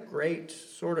wasn't a great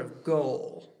sort of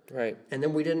goal. Right. And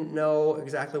then we didn't know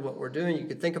exactly what we're doing. You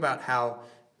could think about how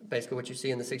basically what you see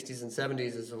in the 60s and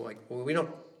 70s is like, well, we don't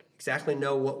exactly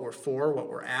know what we're for, what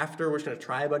we're after. We're just going to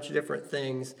try a bunch of different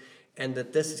things, and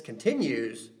that this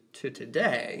continues to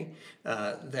today,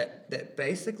 that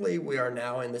basically we are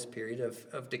now in this period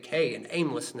of decay and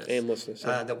aimlessness.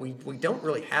 That we don't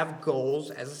really have goals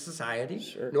as a society,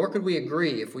 nor could we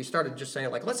agree if we started just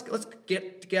saying, like, let's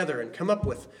get together and come up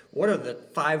with what are the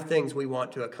 5 things we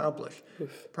want to accomplish.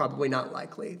 Probably not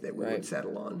likely that we would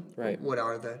settle on what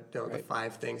are the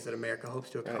 5 things that America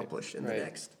hopes to accomplish in the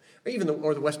next or even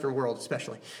or the Western world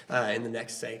especially, in the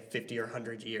next, say, 50 or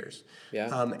 100 years.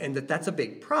 Yeah. And that's a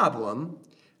big problem,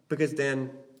 because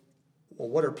then, well,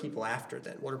 what are people after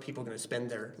then? What are people going to spend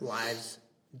their lives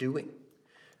doing?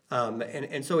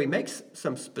 And so he makes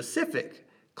some specific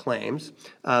claims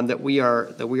that we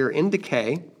are in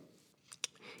decay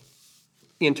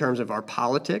in terms of our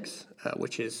politics,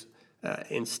 which is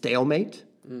in stalemate,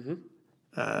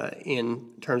 in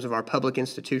terms of our public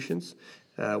institutions,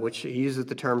 which he uses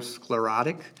the term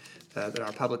sclerotic, that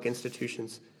our public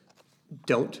institutions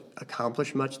don't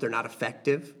accomplish much; they're not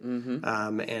effective,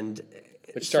 and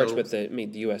Which starts with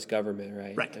the U.S. government,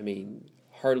 right? Right. I mean,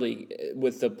 hardly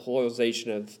with the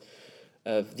polarization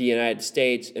of the United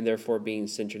States, and therefore being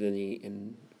centered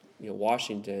in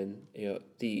Washington.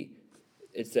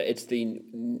 It's the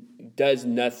does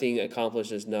nothing,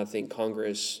 accomplishes nothing.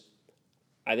 Congress,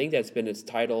 I think that's been its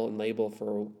title and label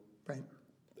for right,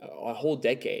 a whole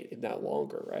decade, if not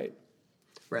longer, right?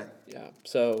 right. Yeah.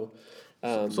 So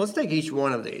So let's take each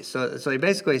one of these. So he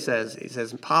basically says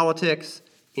in politics,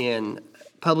 in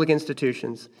public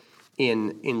institutions,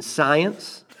 in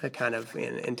science, kind of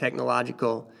in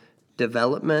technological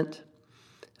development,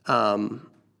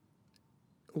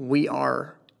 we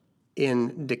are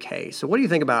in decay. So what do you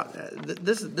think about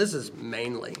this? This is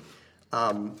mainly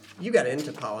you got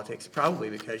into politics probably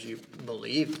because you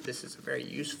believe this is a very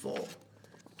useful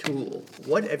tool.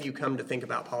 What have you come to think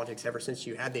about politics ever since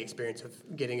you had the experience of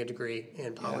getting a degree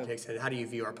in politics, and how do you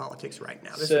view our politics right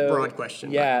now? This is a broad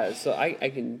question. Yeah, so I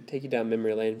can take you down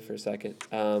memory lane for a second.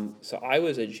 So I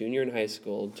was a junior in high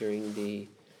school during the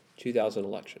 2000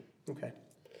 election. Okay.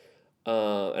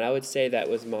 And I would say that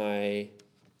was my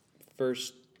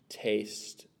first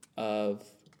taste of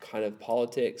kind of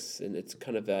politics, and it's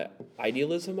kind of a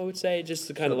idealism, I would say, just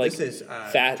to kind of like this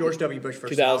is George W. Bush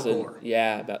versus Al Gore.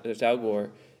 Yeah, there's Al Gore.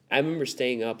 I remember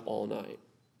staying up all night,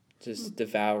 just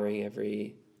devouring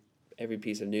every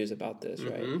piece of news about this,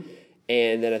 right?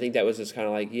 And then I think that was just kind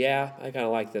of like, yeah, I kind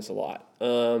of like this a lot.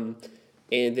 And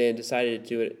then decided to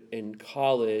do it in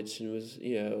college, and was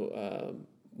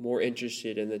more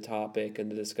interested in the topic and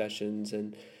the discussions,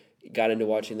 and got into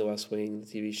watching The West Wing, the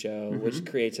TV show, which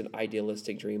creates an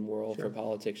idealistic dream world for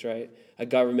politics, right? A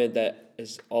government that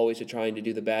is always trying to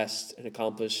do the best and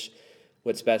accomplish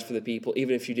what's best for the people,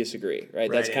 even if you disagree,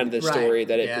 right? That's kind of the story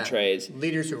that it portrays.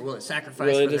 Leaders who are willing to sacrifice for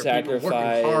their people,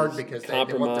 working hard because they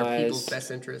want their people's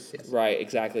best interests. Yes. Right,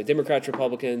 exactly. Democrats,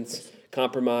 Republicans,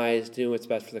 compromise, doing what's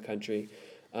best for the country.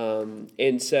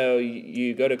 And so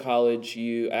you go to college.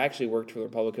 I actually worked for the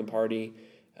Republican Party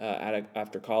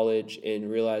after college, and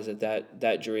realized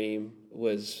that dream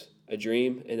was a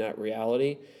dream and not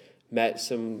reality. Met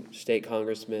some state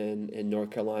congressmen in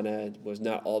North Carolina, was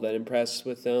not all that impressed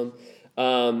with them.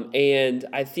 And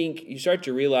I think you start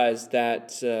to realize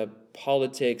that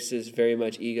politics is very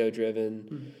much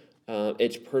ego-driven.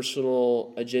 It's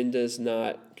personal agendas,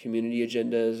 not community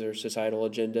agendas or societal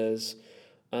agendas.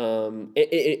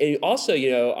 And also,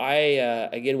 I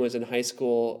again was in high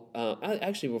school. I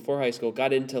actually before high school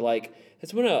got into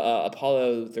that's when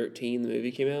Apollo 13 the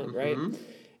movie came out, right?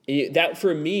 That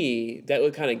for me, that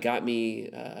would kind of got me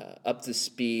up to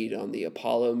speed on the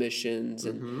Apollo missions.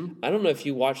 And I don't know if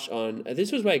you watched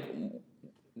this was I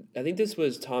think this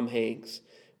was Tom Hanks.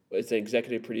 It's an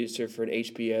executive producer for an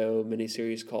HBO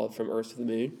miniseries called From Earth to the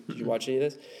Moon. Did you watch any of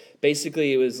this?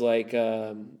 Basically, it was like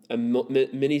a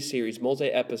miniseries,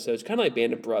 multi-episodes, kind of like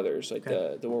Band of Brothers, like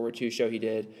the World War II show he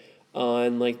did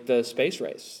on the space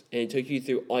race. And it took you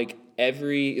through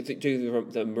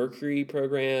from the Mercury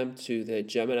program to the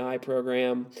Gemini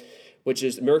program, which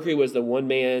is Mercury was the one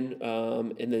man,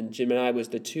 and then Gemini was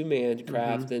the 2-man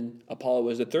craft, and Apollo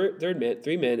was the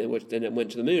three men, and which then it went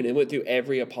to the moon. It went through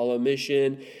every Apollo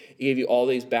mission. It gave you all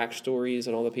these backstories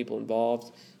and all the people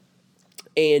involved.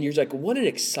 And you're like, what an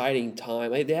exciting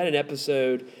time. They had an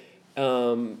episode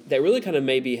that really kind of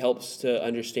maybe helps to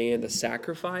understand the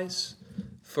sacrifice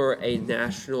for a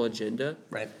national agenda.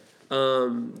 Right.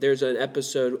 There's an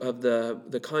episode of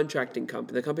the contracting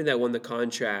company, the company that won the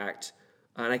contract,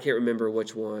 and I can't remember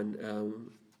which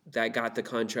one, that got the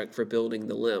contract for building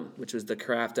the LEM, which was the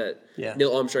craft that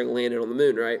Neil Armstrong landed on the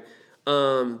moon, right?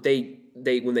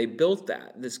 They when they built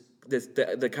that,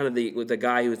 the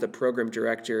guy who was the program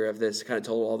director of this kind of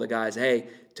told all the guys, hey,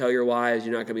 tell your wives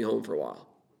you're not going to be home for a while.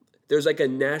 There's a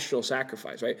national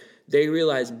sacrifice, right? They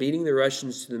realized beating the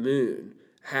Russians to the moon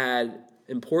had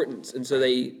importance, and so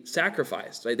they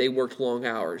sacrificed. Right? They worked long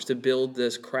hours to build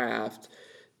this craft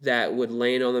that would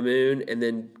land on the moon and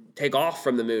then take off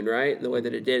from the moon, right? In the way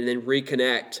that it did, and then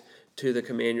reconnect to the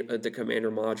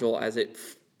commander module as it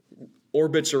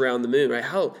orbits around the moon, right?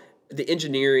 How the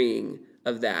engineering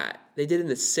of that they did in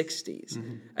the 60s.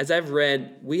 As I've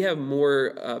read, we have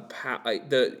more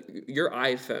your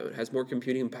iPhone has more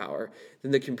computing power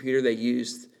than the computer they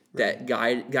used that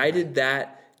guided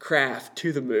that craft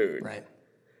to the moon. Right.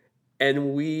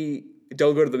 And we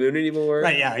don't go to the moon anymore.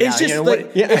 Right, yeah. It's just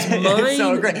it's mind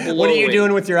so great. blowing. What are you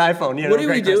doing with your iPhone? What do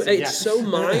we do? Question. It's so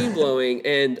mind blowing.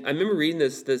 And I remember reading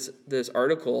this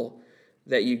article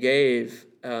that you gave,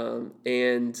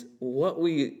 and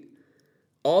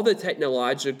all the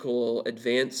technological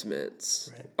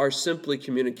advancements are simply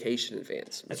communication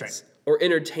advancements. That's right. Or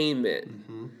entertainment.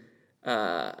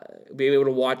 Being able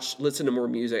to listen to more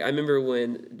music. I remember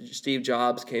when Steve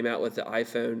Jobs came out with the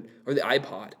iPhone or the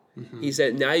iPod. He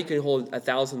said, now you can hold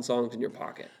 1,000 songs in your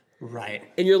pocket. Right.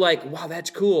 And you're like, wow, that's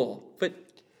cool. But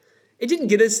it didn't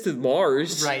get us to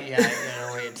Mars. Right, yeah.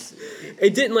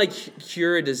 It didn't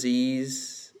cure a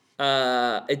disease.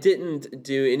 It didn't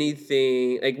do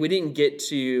anything. Like, we didn't get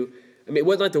to, it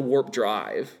wasn't like the warp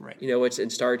drive, right. It's in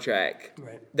Star Trek.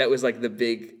 Right. That was like the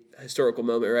big historical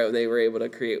moment, right? When they were able to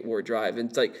create warp drive. And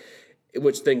it's like,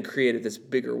 which then created this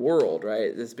bigger world,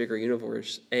 right? This bigger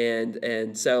universe.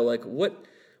 And so like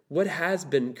what has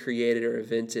been created or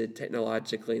invented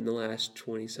technologically in the last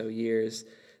 20 so years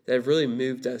that have really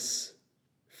moved us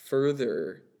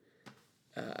further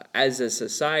as a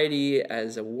society,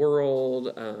 as a world?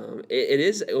 It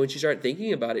is, when you start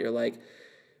thinking about it, you're like,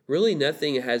 really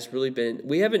nothing has really been,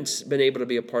 we haven't been able to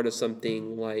be a part of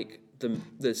something like the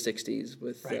 60s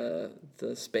with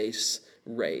the space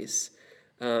race.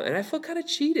 And I feel kind of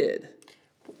cheated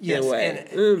in a way.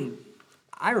 And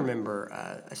I remember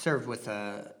I served with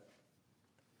a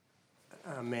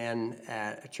man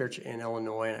at a church in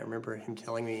Illinois, and I remember him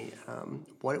telling me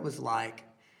what it was like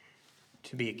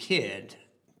to be a kid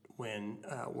when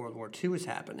World War II was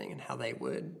happening, and how they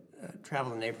would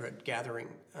travel the neighborhood gathering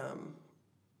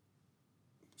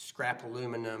scrap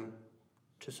aluminum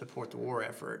to support the war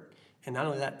effort. And not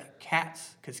only that,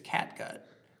 cats, because catgut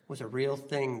was a real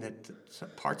thing that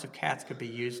parts of cats could be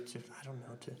used to,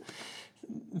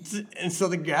 and so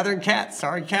the gathering cats,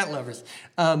 sorry, cat lovers.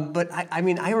 But I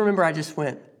remember I just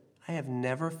went, I have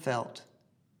never felt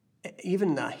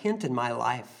even a hint in my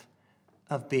life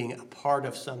of being a part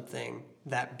of something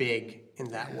that big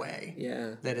in that way.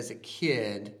 Yeah. That as a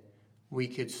kid, we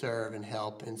could serve and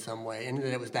help in some way, and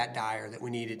that it was that dire that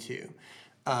we needed to.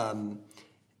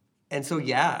 And so,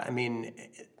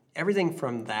 everything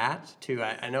from that to,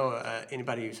 I know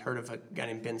anybody who's heard of a guy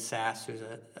named Ben Sasse, who's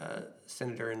a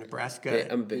senator in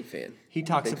Nebraska. I'm a big fan. He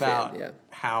talks about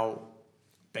how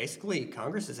basically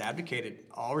Congress has advocated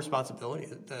all responsibility.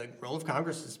 The role of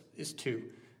Congress is to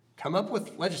come up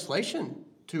with legislation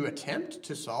to attempt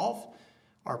to solve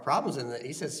our problems. And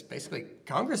he says basically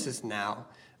Congress is now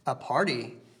a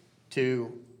party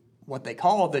to what they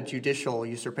call the judicial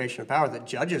usurpation of power, that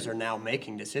judges are now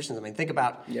making decisions. Think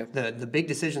about the big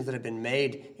decisions that have been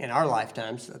made in our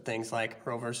lifetimes, things like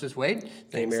Roe versus Wade,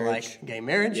 things like gay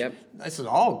marriage. Yep. This has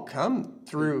all come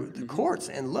through the courts.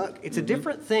 And look, it's a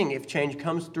different thing if change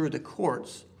comes through the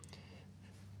courts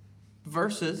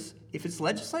versus if it's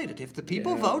legislated. If the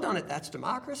people vote on it, that's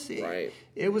democracy. Right.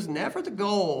 It was never the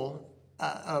goal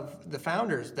of the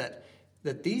founders that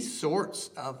these sorts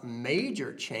of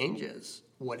major changes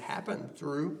would happen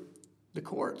through the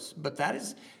courts. But that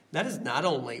is not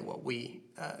only what we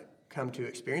come to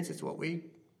experience, it's what we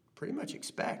pretty much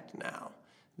expect now,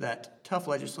 that tough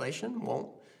legislation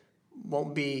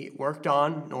won't be worked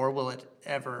on, nor will it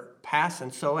ever pass.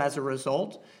 And so as a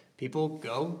result, people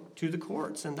go to the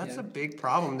courts, and that's a big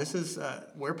problem. This is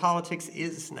where politics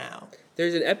is now.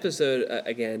 There's an episode,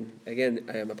 again, I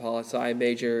am a poli-sci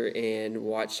major and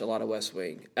watched a lot of West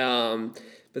Wing.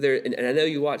 But and I know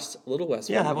you watched Little West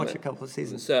Wing. Yeah, I watched a couple of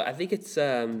seasons. So I think it's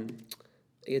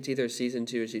either season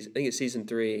 2 or season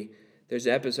 3. There's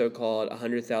an episode called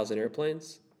 100,000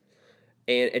 Airplanes.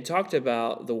 And it talked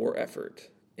about the war effort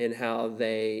and how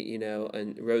they,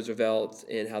 and Roosevelt,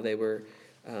 and how they were,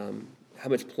 how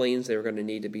much planes they were going to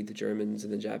need to beat the Germans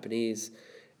and the Japanese.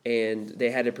 And they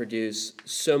had to produce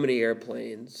so many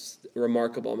airplanes, a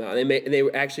remarkable amount. And they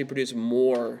actually produced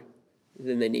more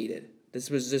than they needed. This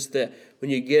was just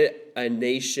when you get a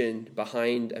nation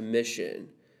behind a mission,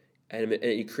 and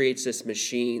it creates this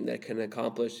machine that can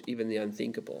accomplish even the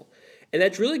unthinkable. And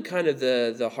that's really kind of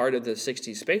the heart of the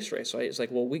 60s space race, right? It's like,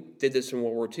 well, we did this in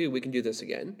World War II, we can do this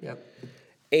again. Yep.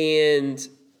 And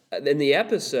in the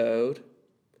episode,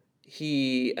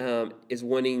 he is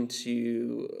wanting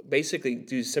to basically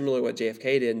do similar to what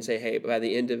JFK did and say, hey, by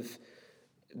the end of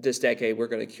this decade, we're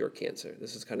going to cure cancer.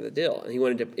 This is kind of the deal. And he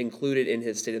wanted to include it in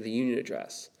his State of the Union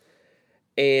address.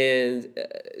 And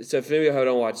so if any of you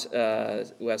don't watch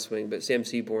West Wing, but Sam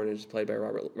Seaborn is played by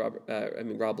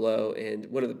Rob Lowe, and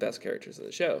one of the best characters in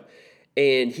the show.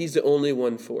 And he's the only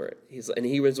one for it.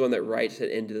 He was the one that writes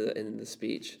it into the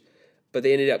speech. But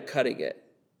they ended up cutting it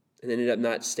and ended up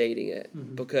not stating it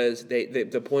because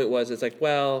the point was, it's like,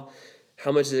 well,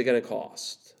 how much is it going to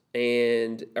cost?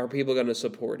 And are people going to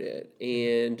support it?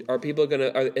 And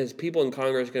is people in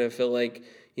Congress going to feel like,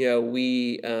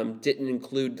 we didn't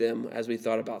include them as we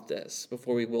thought about this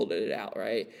before we willed it out,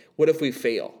 right? What if we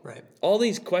fail? Right. All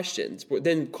these questions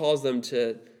then cause them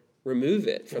to remove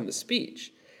it from the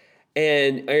speech.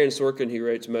 And Aaron Sorkin, who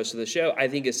wrote most of the show, I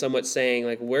think is somewhat saying,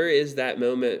 like, where is that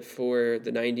moment for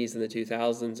the 90s and the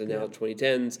 2000s and now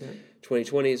 2010s,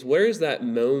 2020s? Where is that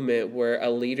moment where a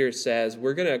leader says,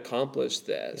 we're going to accomplish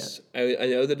this? I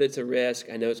know that it's a risk.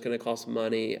 I know it's going to cost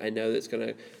money. I know that it's going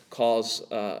to cause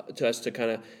to us to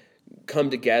kind of come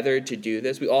together to do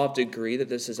this. We all have to agree that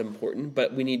this is important,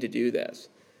 but we need to do this.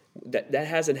 That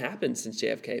hasn't happened since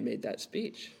JFK made that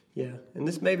speech. Yeah, and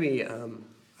this may be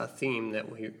a theme that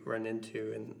we run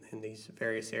into in these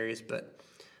various areas, but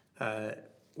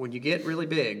when you get really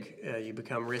big, you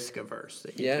become risk averse,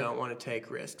 that you don't want to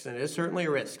take risks. And it is certainly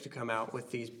a risk to come out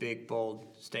with these big, bold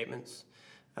statements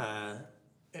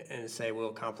and say, we'll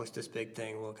accomplish this big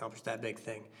thing, we'll accomplish that big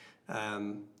thing.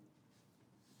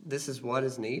 This is what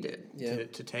is needed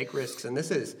to take risks. And this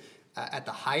is, at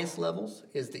the highest levels,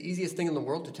 is the easiest thing in the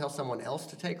world to tell someone else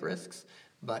to take risks.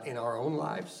 But in our own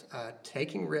lives,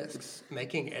 taking risks,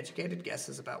 making educated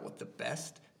guesses about what the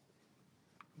best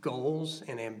goals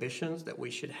and ambitions that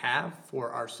we should have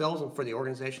for ourselves and for the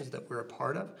organizations that we're a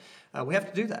part of, we have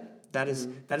to do that. That is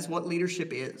what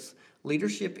leadership is.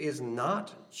 Leadership is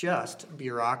not just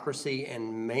bureaucracy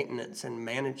and maintenance and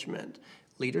management.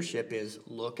 Leadership is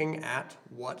looking at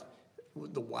what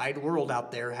the wide world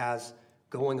out there has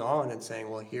going on and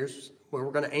saying, well, here's where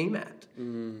we're going to aim at.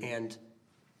 And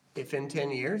if in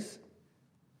 10 years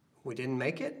we didn't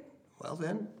make it, well,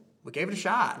 then we gave it a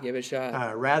shot.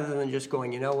 Rather than just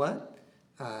going, you know what?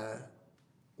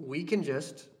 We can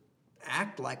just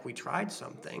act like we tried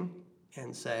something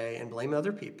and blame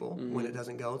other people when it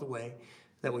doesn't go the way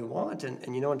that we want. And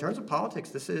in terms of politics,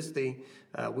 this is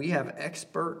we have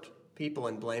expert people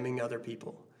in blaming other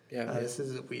people.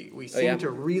 We seem to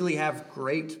really have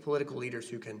great political leaders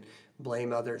who can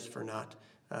blame others for not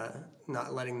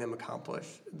letting them accomplish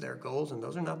their goals, and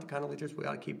those are not the kind of leaders we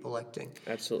ought to keep electing.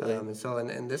 Absolutely. And so,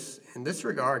 in this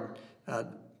regard,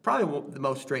 probably the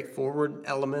most straightforward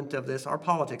element of this, our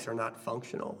politics are not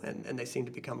functional, and they seem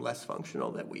to become less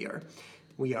functional. That we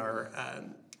are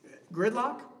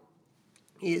gridlock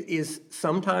is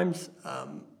sometimes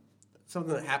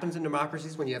something that happens in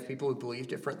democracies when you have people who believe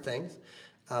different things,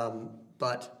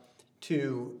 but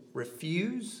to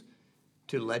refuse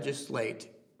to legislate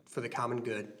for the common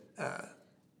good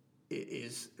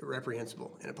is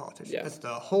reprehensible in a politician. That's the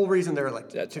whole reason they're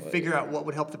elected, to figure out what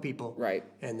would help the people,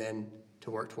 and then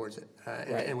to work towards it.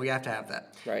 And we have to have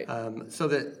that. So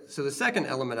the second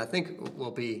element, I think,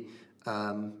 will be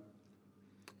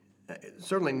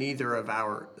certainly neither of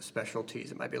our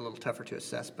specialties. It might be a little tougher to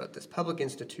assess, but this public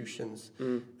institutions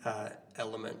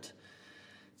element.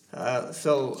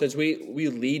 So since we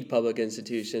lead public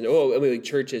institutions, like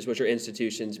churches, which are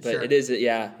institutions, but it is,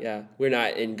 we're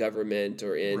not in government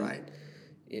or in,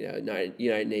 not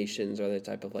United Nations or other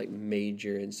type of like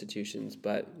major institutions,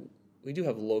 but we do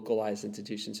have localized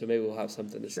institutions, so maybe we'll have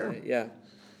something to say. Yeah.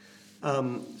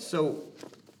 So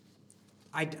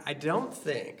I don't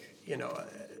think,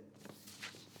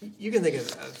 you can think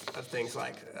of things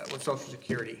like when Social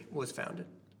Security was founded,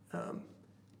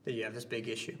 that you have this big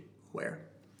issue where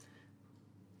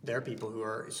there are people who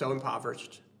are so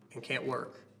impoverished and can't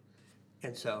work,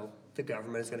 and so the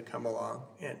government is going to come along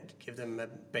and give them a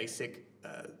basic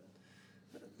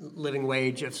living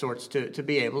wage of sorts to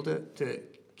be able to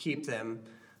keep them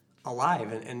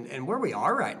alive. And where we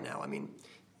are right now, I mean,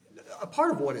 a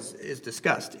part of what is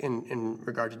discussed in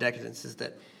regard to decadence is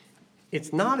that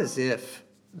it's not as if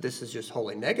this is just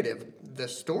wholly negative. The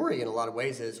story, in a lot of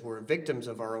ways, is we're victims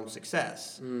of our own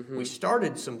success. We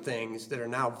started some things that are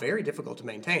now very difficult to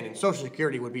maintain, and Social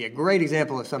Security would be a great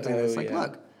example of something that's like,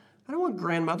 look, I don't want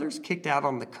grandmothers kicked out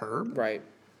on the curb. Right.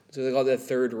 So they call it the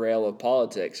third rail of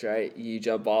politics, right? You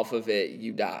jump off of it,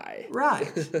 you die.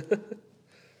 Right.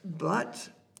 But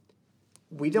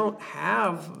we don't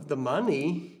have the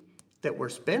money that we're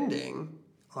spending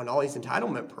on all these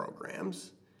entitlement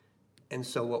programs. And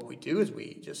so what we do is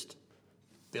we just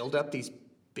build up these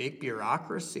big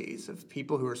bureaucracies of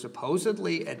people who are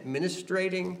supposedly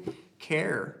administrating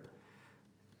care.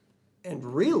 And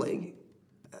really,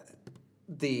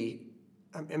 the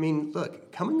I mean,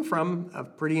 look, coming from a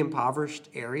pretty impoverished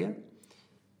area,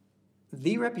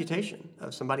 the reputation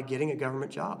of somebody getting a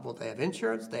government job, well, they have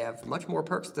insurance, they have much more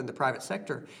perks than the private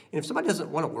sector. And if somebody doesn't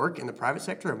want to work in the private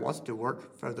sector and wants to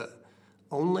work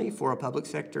only for a public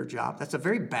sector job, that's a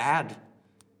very bad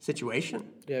situation.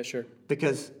 Yeah, sure.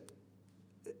 Because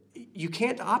you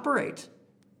can't operate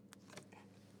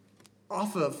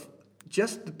off of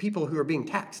just the people who are being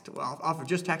taxed, off of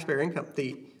just taxpayer income.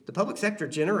 The public sector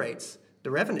generates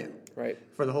the revenue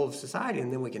for the whole of society,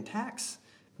 and then we can tax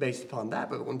based upon that.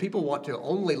 But when people want to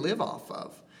only live off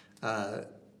of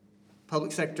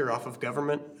public sector, off of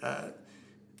government,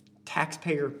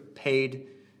 taxpayer-paid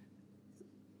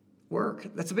work,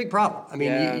 that's a big problem. I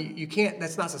mean, you can't.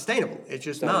 That's not sustainable. It's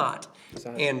just not.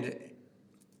 And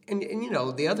you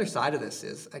know, the other side of this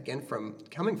is, again,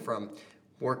 coming from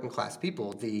working class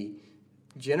people, the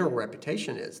general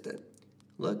reputation is that,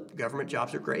 look, government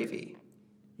jobs are gravy.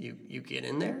 You get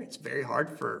in there, it's very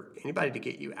hard for anybody to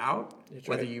get you out,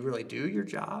 whether you really do your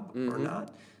job or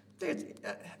not.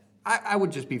 I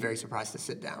would just be very surprised to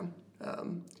sit down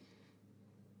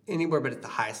anywhere but at the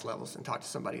highest levels and talk to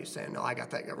somebody who's saying, no, I got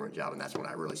that government job, and that's when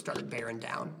I really started bearing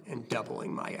down and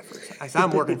doubling my efforts. I said,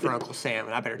 I'm working for Uncle Sam,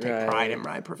 and I better take pride in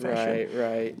my profession.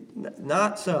 Right.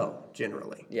 Not so,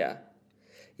 generally. Yeah.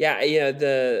 Yeah, you know,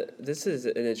 this is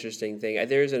an interesting thing.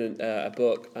 There's a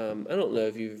book, I don't know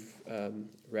if you've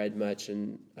read much,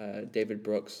 and David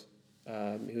Brooks,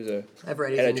 who's a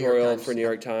editorial for New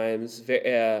York Times,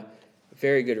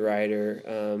 very good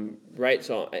writer, writes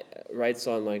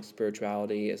on like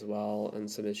spirituality as well and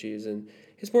some issues, and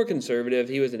he's more conservative.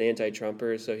 He was an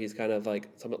anti-Trumper, so he's kind of like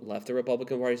somewhat left the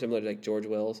Republican Party, similar to like George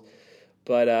Wills,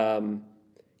 but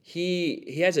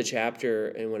he has a chapter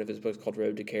in one of his books called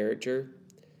Road to Character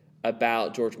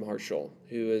about George Marshall,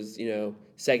 who was, you know,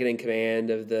 second in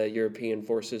command of the European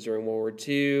forces during World War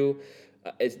II.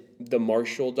 It's the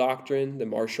Marshall Doctrine, the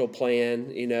Marshall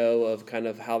Plan, you know, of kind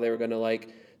of how they were going to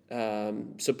like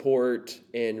support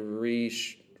and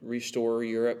restore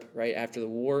Europe right after the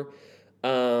war.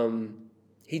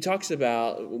 He talks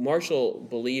about Marshall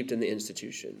believed in the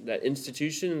institution, that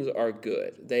institutions are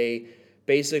good. They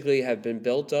basically have been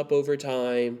built up over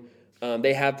time.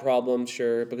 They have problems,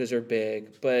 sure, because they're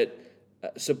big, but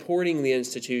supporting the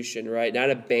institution, right, not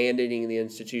abandoning the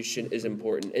institution is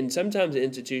important. And sometimes the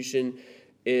institution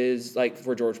is, like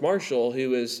for George Marshall, who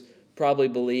was probably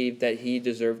believed that he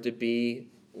deserved to be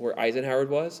where Eisenhower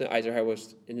was. Eisenhower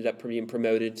ended up being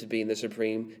promoted to being the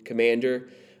supreme commander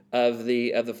of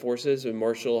the forces, and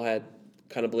Marshall had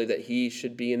kind of believed that he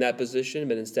should be in that position,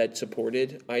 but instead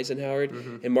supported Eisenhower.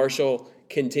 And Marshall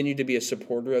continued to be a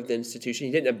supporter of the institution.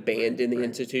 He didn't abandon the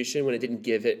institution when it didn't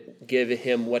give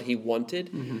him what he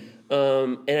wanted.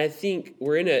 And I think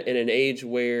we're in an age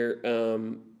where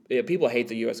people hate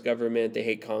the U.S. government. They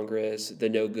hate Congress, the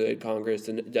no good Congress,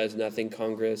 the does nothing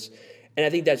Congress. And I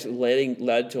think that's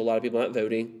led to a lot of people not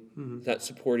voting, not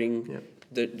supporting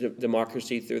the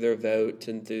democracy through their vote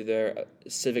and through their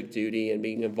civic duty and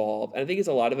being involved. And I think it's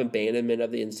a lot of abandonment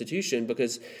of the institution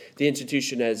because the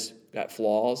institution has got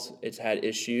flaws, it's had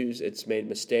issues, it's made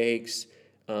mistakes,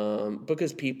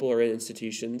 because people are in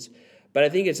institutions. But I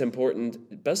think it's important,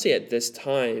 especially at this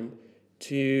time,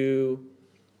 to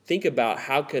think about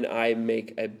how can I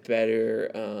make a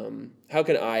better, how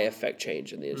can I affect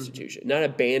change in the institution, not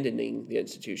abandoning the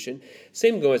institution.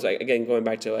 Same goes, like, again, going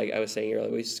back to, like I was saying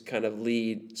earlier, we kind of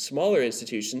lead smaller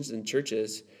institutions and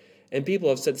churches, and people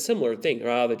have said similar things.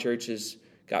 Oh, the church has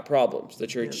got problems. The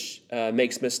church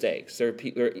makes mistakes. There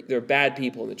are bad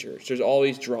people in the church. There's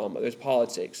always drama. There's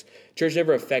politics. Church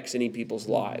never affects any people's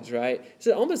lives, right? It's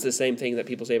almost the same thing that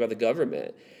people say about the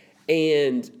government.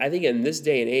 And I think in this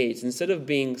day and age, instead of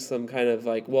being some kind of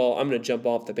like, well, I'm going to jump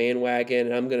off the bandwagon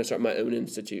and I'm going to start my own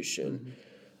institution,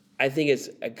 I think it's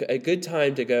a good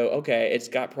time to go, okay, it's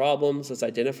got problems. Let's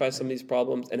identify some of these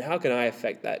problems. And how can I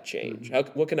affect that change?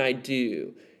 What can I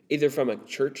do, either from a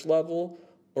church level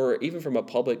or even from a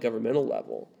public governmental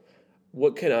level?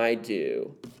 What can I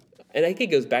do? And I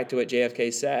think it goes back to what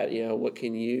JFK said, you know, what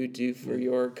can you do for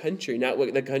your country, not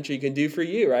what the country can do for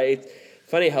you, right?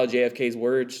 Funny how JFK's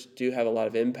words do have a lot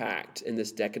of impact in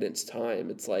this decadence time.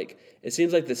 It's like, it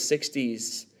seems like the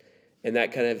 60s and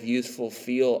that kind of youthful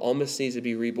feel almost needs to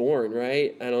be reborn,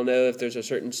 right? I don't know if there's a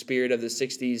certain spirit of the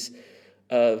 60s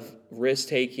of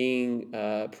risk-taking,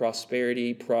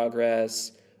 prosperity,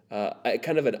 progress,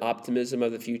 kind of an optimism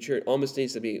of the future. It almost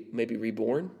needs to be maybe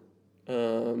reborn,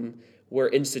 where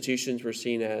institutions were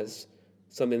seen as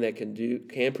something that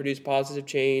can produce positive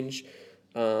change,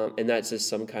 and that's just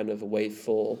some kind of a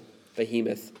wakeful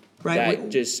behemoth that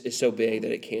just is so big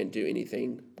that it can't do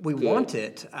anything we want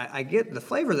it. I get the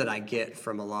flavor that I get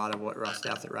from a lot of what Ross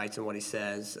Douthat writes and what he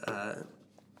says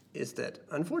is that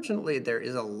unfortunately there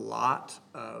is a lot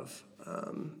of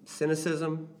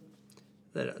cynicism.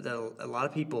 That a lot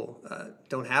of people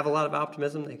don't have a lot of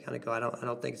optimism. They kind of go, I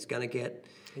don't think it's going to get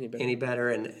any better.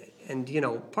 And you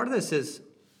know, part of this is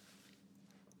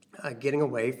getting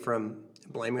away from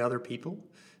blaming other people,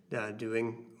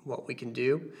 doing what we can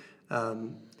do.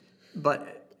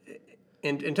 But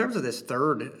in terms of this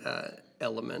third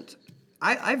element,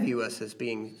 I view us as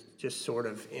being just sort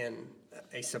of in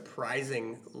a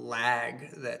surprising lag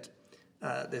that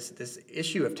this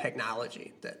issue of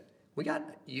technology that we got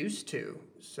used to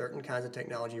certain kinds of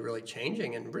technology really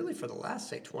changing, and really for the last,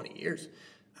 say, 20 years,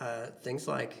 things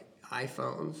like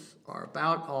iPhones are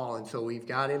about all until we've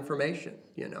got information,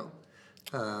 you know.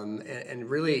 And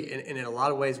really, in a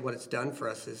lot of ways, what it's done for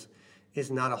us is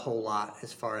not a whole lot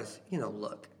as far as, you know,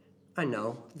 look, I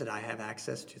know that I have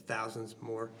access to thousands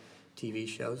more TV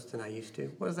shows than I used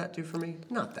to. What does that do for me?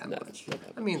 Not that much.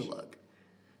 I mean, look,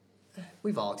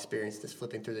 we've all experienced this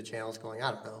flipping through the channels going,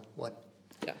 I don't know, what...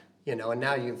 Yeah. You know, and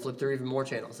now you can flip through even more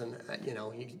channels, and you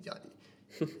know,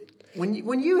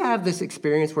 when you have this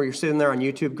experience where you're sitting there on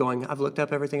YouTube going, "I've looked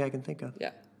up everything I can think of." Yeah.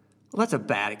 Well, that's a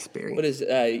bad experience. What is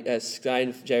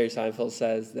Jerry Seinfeld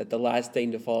says that the last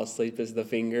thing to fall asleep is the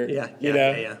finger. Yeah.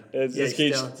 It's just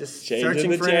keeps just changing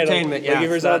searching the for channel, entertainment. Yeah, looking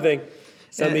for something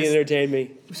to entertain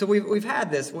me. So we've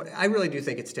had this. I really do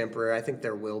think it's temporary. I think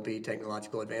there will be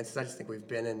technological advances. I just think we've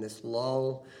been in this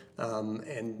lull,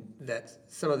 and that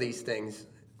some of these things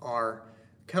are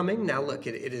coming. Now, look,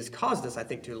 it has caused us, I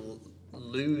think, to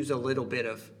lose a little bit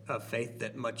of faith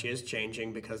that much is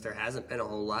changing, because there hasn't been a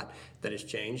whole lot that has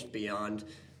changed beyond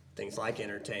things like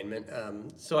entertainment.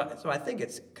 So I think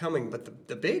it's coming, but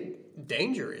the big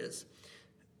danger is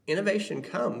innovation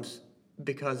comes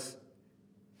because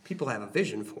people have a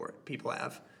vision for it. People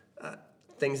have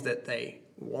things that they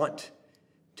want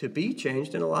to be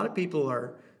changed, and a lot of people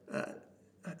are,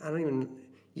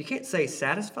 you can't say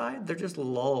satisfied, they're just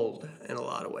lulled in a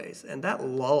lot of ways. And that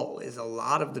lull is a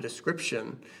lot of the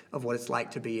description of what it's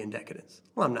like to be in decadence.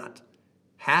 Well, I'm not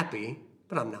happy,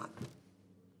 but I'm not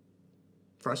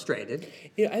frustrated.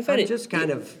 Yeah, I find I'm just kind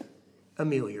of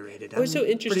ameliorated. It was so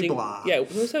interesting. Pretty blah. Yeah,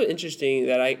 it was so interesting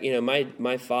that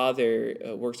my father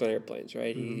works on airplanes,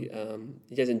 right? Mm-hmm.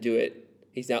 He doesn't do it.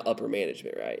 He's now upper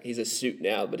management, right? He's a suit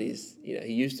now, but he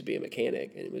used to be a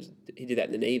mechanic, and he did that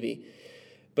in the Navy.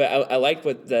 But I liked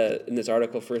what in this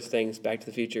article, First Things Back to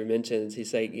the Future, mentions.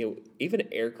 He's like, even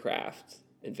aircraft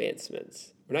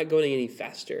advancements, we're not going any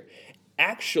faster.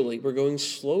 Actually, we're going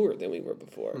slower than we were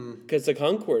before, because the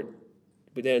Concorde,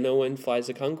 no one flies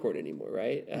the Concorde anymore,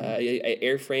 right?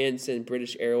 Air France and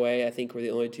British Airways, I think, were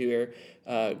the only two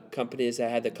air companies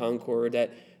that had the Concorde.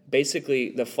 That basically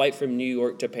the flight from New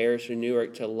York to Paris or New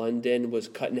York to London was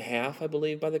cut in half, I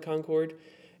believe, by the Concorde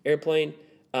airplane,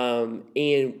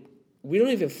 and we don't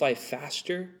even fly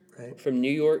faster from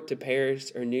New York to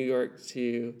Paris or New York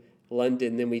to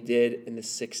London than we did in the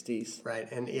 60s.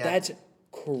 Right, and that's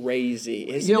crazy,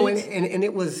 isn't it? And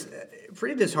it was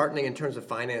pretty disheartening in terms of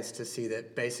finance to see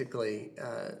that basically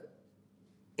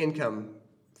income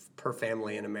per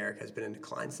family in America has been in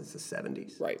decline since the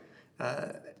 70s. Right.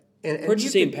 And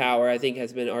purchasing power, I think,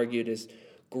 has been argued as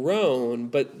grown,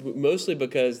 but mostly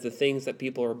because the things that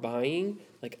people are buying,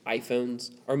 like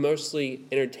iPhones, are mostly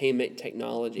entertainment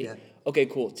technology. Yeah. Okay,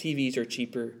 cool. TVs are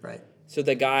cheaper. Right. So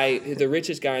the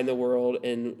richest guy in the world,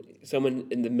 and someone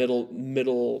in the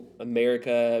middle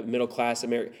class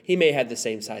America, he may have the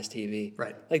same size TV.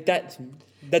 Right. Like that's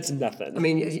nothing. I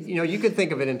mean, you could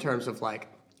think of it in terms of like,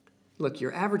 look,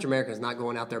 your average American is not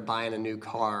going out there buying a new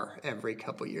car every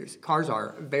couple of years. Cars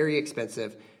are very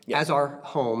expensive, as are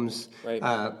homes. Right.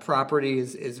 Property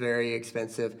is very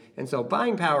expensive. And so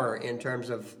buying power in terms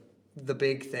of the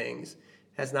big things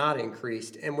has not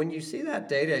increased. And when you see that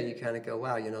data, you kind of go,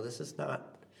 wow, this is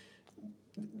not,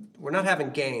 we're not having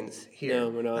gains here. No,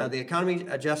 we're not. The economy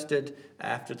adjusted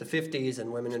after the 50s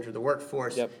and women entered the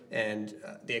workforce. Yep. And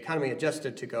the economy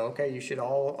adjusted to go, okay, you should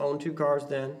all own 2 cars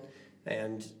then.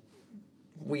 And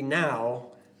we now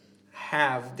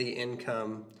have the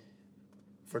income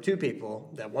for 2 people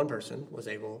that one person was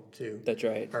able to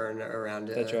earn around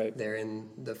there in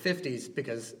the 50s,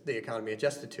 because the economy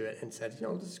adjusted to it and said,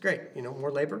 this is great,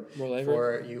 more labor.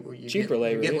 For you cheaper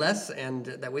labor. You get less, and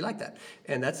that we like that.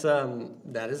 And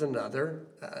that is another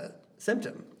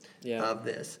symptom of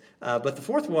this. But the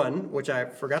fourth one, which I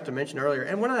forgot to mention earlier,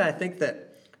 and one that I think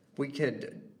that we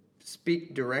could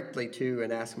speak directly to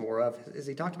and ask more of, is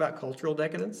he talked about cultural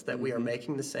decadence, that we are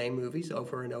making the same movies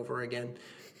over and over again.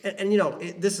 And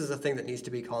this is a thing that needs to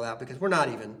be called out, because we're not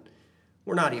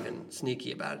we're not even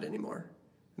sneaky about it anymore.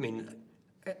 I mean,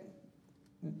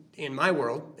 in my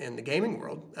world, in the gaming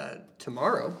world,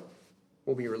 tomorrow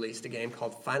will be released a game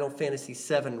called Final Fantasy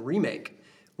VII Remake,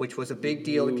 which was a big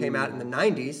deal that came out in the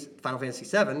 90s, Final Fantasy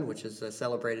VII, which is a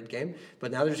celebrated game.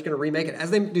 But now they're just going to remake it, as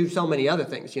they do so many other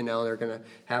things. We're going to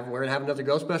have another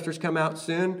Ghostbusters come out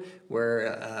soon,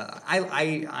 where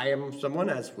I am someone,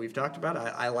 as we've talked about,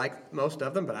 I like most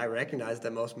of them, but I recognize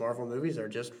that most Marvel movies are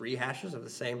just rehashes of the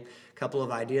same couple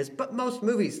of ideas. But most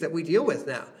movies that we deal with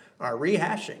now are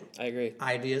rehashing. I agree.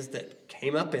 Ideas that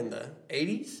came up in the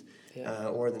 80s.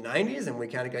 Or the 90s, and we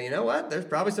kind of go, you know what? There's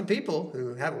probably some people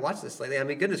who haven't watched this lately. I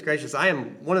mean, goodness gracious, I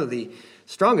am one of the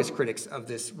strongest critics of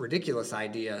this ridiculous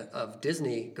idea of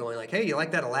Disney going like, hey, you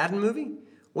like that Aladdin movie?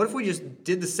 What if we just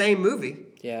did the same movie?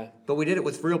 Yeah. But we did it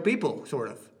with real people, sort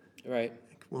of. Right.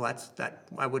 Well, that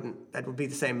would be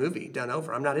the same movie done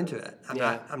over. I'm not into it. I'm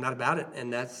not about it.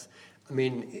 And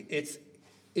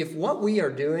if what we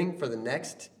are doing for the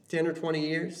next 10 or 20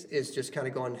 years is just kind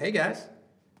of going, hey guys,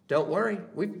 don't worry,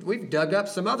 we've dug up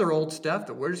some other old stuff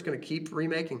that we're just going to keep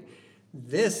remaking.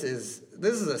 This is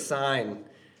a sign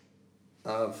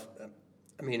of,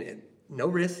 no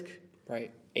risk.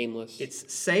 Right. Aimless.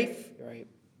 It's safe. Right.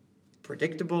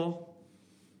 Predictable.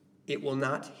 It will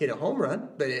not hit a home run,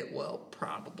 but it will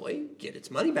probably get its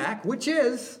money back, which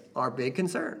is our big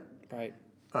concern. Right.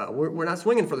 We're not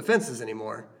swinging for the fences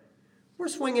anymore. We're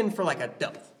swinging for like a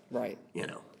double. Right. You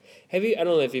know. I don't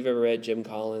know if you've ever read Jim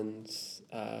Collins'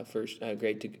 first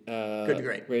Good to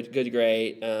Great. Good to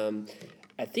Great.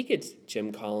 I think it's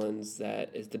Jim Collins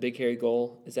that is the Big Hairy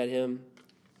Goal. Is that him?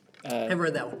 I've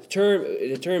read that one.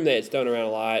 The term that's thrown around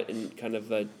a lot in kind of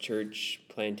the church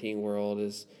planting world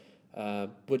is,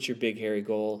 what's your big hairy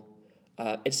goal?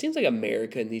 It seems like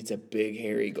America needs a big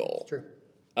hairy goal. True.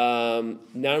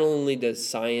 Not only does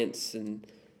science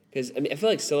because I feel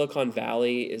like Silicon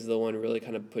Valley is the one really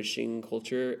kind of pushing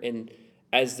culture, and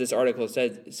as this article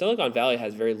said, Silicon Valley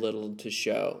has very little to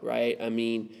show, right? I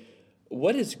mean,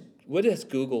 what has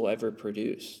Google ever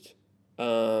produced?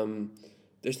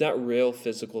 There's not real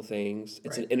physical things.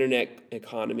 It's an internet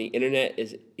economy. Internet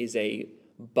is a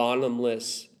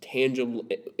bottomless, tangible,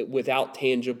 without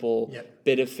tangible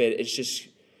benefit. It's just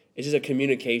a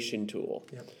communication tool.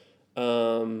 Yep.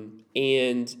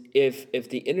 And if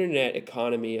the internet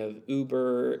economy of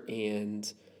Uber and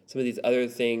some of these other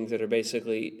things that are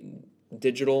basically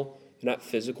digital, they're not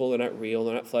physical, they're not real,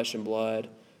 they're not flesh and blood,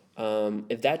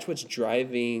 if that's what's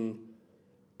driving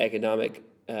economic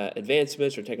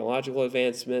advancements or technological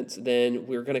advancements, then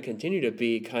we're going to continue to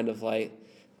be kind of like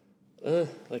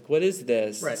what is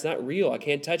this? Right. It's not real. I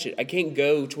can't touch it. I can't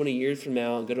go 20 years from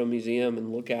now and go to a museum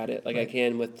and look at it like I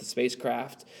can with the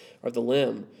spacecraft or the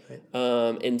LEM. Right.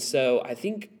 And so I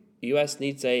think the U.S.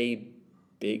 needs a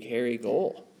big, hairy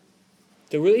goal.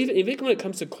 To really, even when it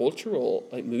comes to cultural,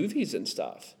 like movies and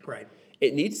stuff, right?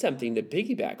 It needs something to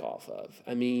piggyback off of.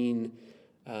 I mean,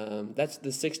 that's the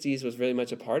 60s was very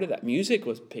much a part of that. Music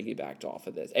was piggybacked off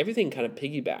of this. Everything kind of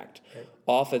piggybacked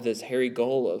off of this hairy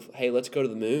goal of, hey, let's go to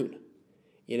the moon.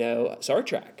 Star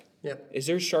Trek. Yep. Is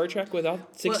there Star Trek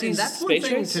without 60s space race? That's one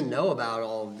thing to know about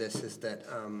all of this is that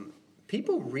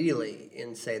people really,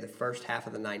 in, say, the first half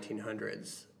of the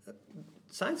 1900s,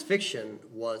 science fiction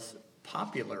was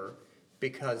popular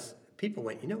because people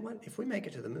went, you know what, if we make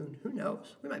it to the moon, who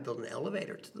knows? We might build an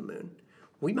elevator to the moon.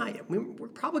 We're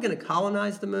probably going to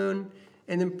colonize the moon,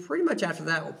 and then pretty much after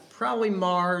that, probably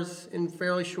Mars in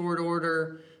fairly short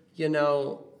order.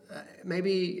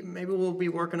 Maybe we'll be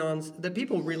working on the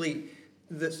people really.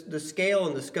 The scale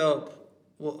and the scope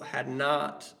had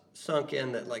not sunk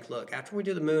in. That look, after we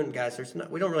do the moon, guys,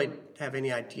 we don't really have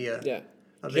any idea. Yeah.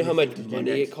 Do you know how much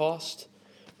money it cost?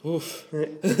 Oof.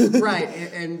 Right,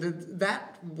 and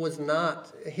that was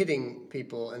not hitting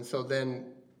people, and so then.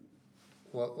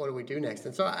 What do we do next?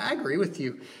 And so I agree with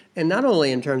you. And not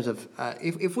only in terms of,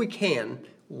 if we can,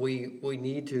 we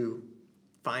need to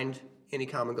find any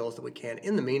common goals that we can.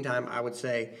 In the meantime, I would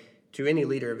say to any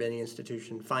leader of any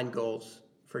institution, find goals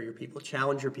for your people.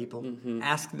 Challenge your people. Mm-hmm.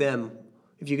 Ask them,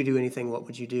 if you could do anything, what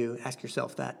would you do? Ask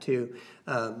yourself that too.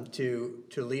 To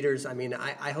leaders,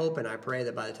 I hope and I pray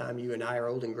that by the time you and I are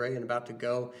old and gray and about to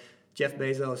go, Jeff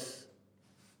Bezos,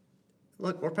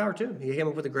 look, more power to him. He came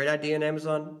up with a great idea in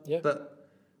Amazon, but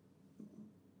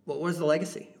what is the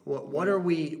legacy? What do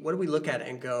we look at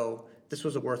and go, this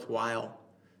was a worthwhile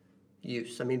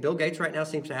use? Bill Gates right now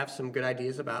seems to have some good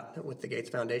ideas with the Gates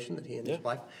Foundation that he and his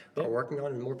wife are working on,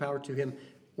 and more power to him.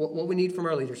 What we need from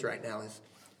our leaders right now is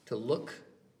to look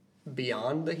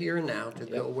beyond the here and now, to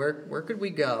go, where could we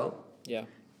go? Yeah.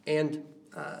 And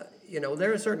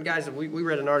there are certain guys that we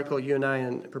read an article, you and I,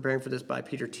 in preparing for this, by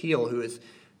Peter Thiel, who is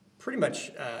pretty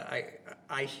much,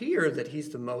 I hear that he's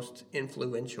the most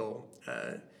influential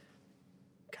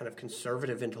kind of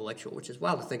conservative intellectual, which is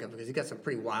wild to think of because he's got some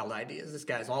pretty wild ideas. This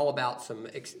guy's all about some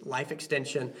life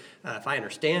extension. If I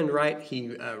understand right,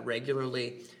 he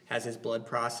regularly has his blood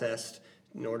processed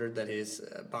in order that his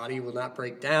body will not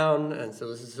break down, and so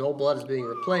his whole blood is being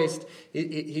replaced.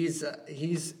 He's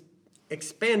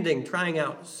expanding, trying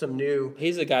out some new.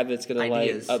 He's the guy that's going to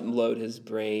ideas. Upload his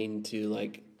brain to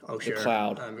the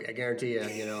cloud. I guarantee you,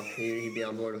 he'd be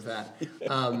on board with that.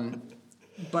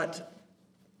 But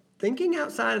thinking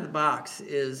outside of the box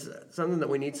is something that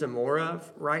we need some more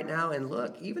of right now. And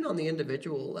look, even on the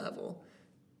individual level,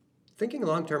 thinking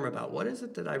long term about what is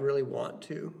it that I really want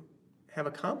to have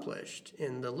accomplished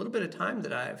in the little bit of time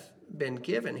that I've been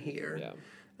given here. Yeah.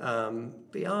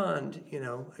 Beyond,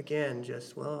 again,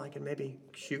 I can maybe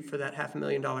shoot for that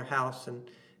 $500,000 house and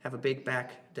have a big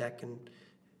back deck and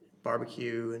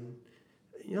barbecue and,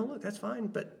 look, that's fine,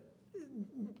 but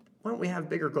why don't we have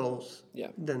bigger goals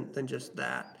than just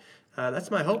that? That's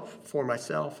my hope for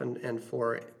myself and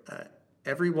for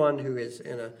everyone who is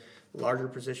in a larger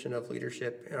position of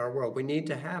leadership in our world. We need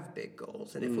to have big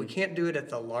goals, and if we can't do it at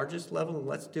the largest level, then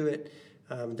let's do it.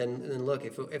 Then look,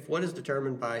 if what is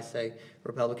determined by, say,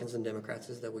 Republicans and Democrats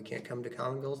is that we can't come to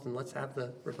common goals, then let's have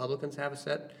the Republicans have a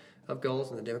set of goals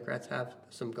and the Democrats have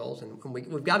some goals, and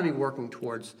we've got to be working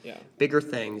towards bigger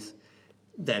things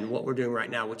than what we're doing right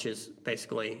now, which is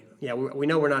basically, we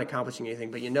know we're not accomplishing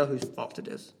anything, but whose fault it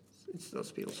is. It's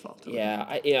those people's fault. Yeah,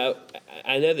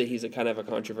 I know that he's a kind of a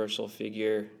controversial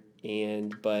figure,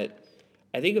 but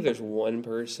I think if there's one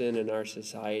person in our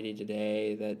society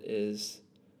today that is,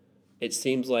 it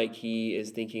seems like he is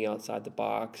thinking outside the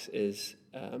box, is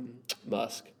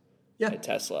Musk at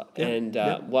Tesla. Yeah. And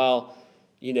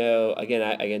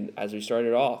again, as we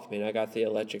started off, I got the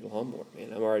electric lawnmower.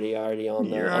 I'm already on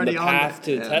the path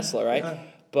to Tesla, right? Yeah.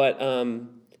 But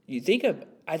you think of,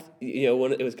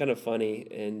 it was kind of funny,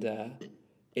 and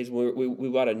is we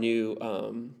bought a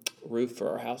new roof for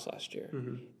our house last year.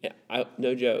 Mm-hmm.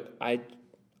 No joke, I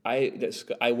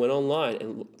went online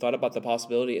and thought about the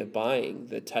possibility of buying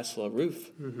the Tesla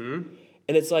roof. Mm-hmm.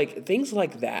 And it's like things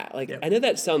like that. I know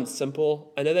that sounds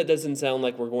simple. I know that doesn't sound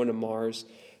like we're going to Mars.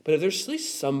 But if there's at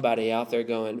least somebody out there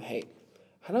going, hey,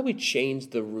 how do we change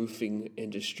the roofing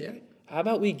industry? Yeah. How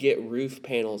about we get roof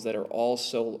panels that are all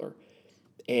solar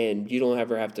and you don't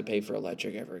ever have to pay for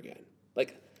electric ever again?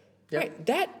 Right,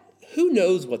 that, who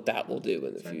knows what that will do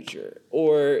in the future?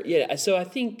 Or, so I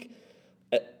think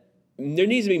there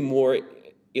needs to be more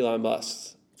Elon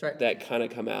Musks that kind of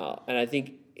come out. And I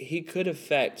think he could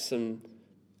affect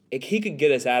he could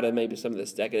get us out of maybe some of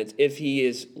this decadence if he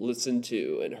is listened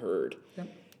to and heard. Yeah.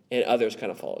 And others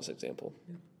kind of follow his example.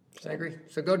 Yeah. So. I agree.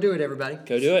 So go do it, everybody.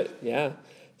 Go do it, yeah.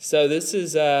 So this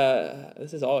is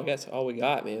all we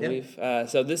got, man. Yep.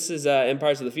 So this is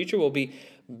Empires of the Future. We'll be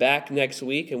back next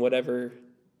week in whatever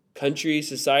country,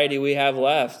 society we have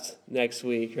left next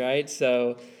week, right?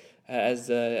 So as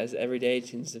every day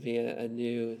seems to be a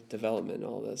new development in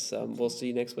all this. We'll see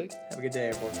you next week. Have a good day,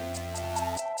 everyone.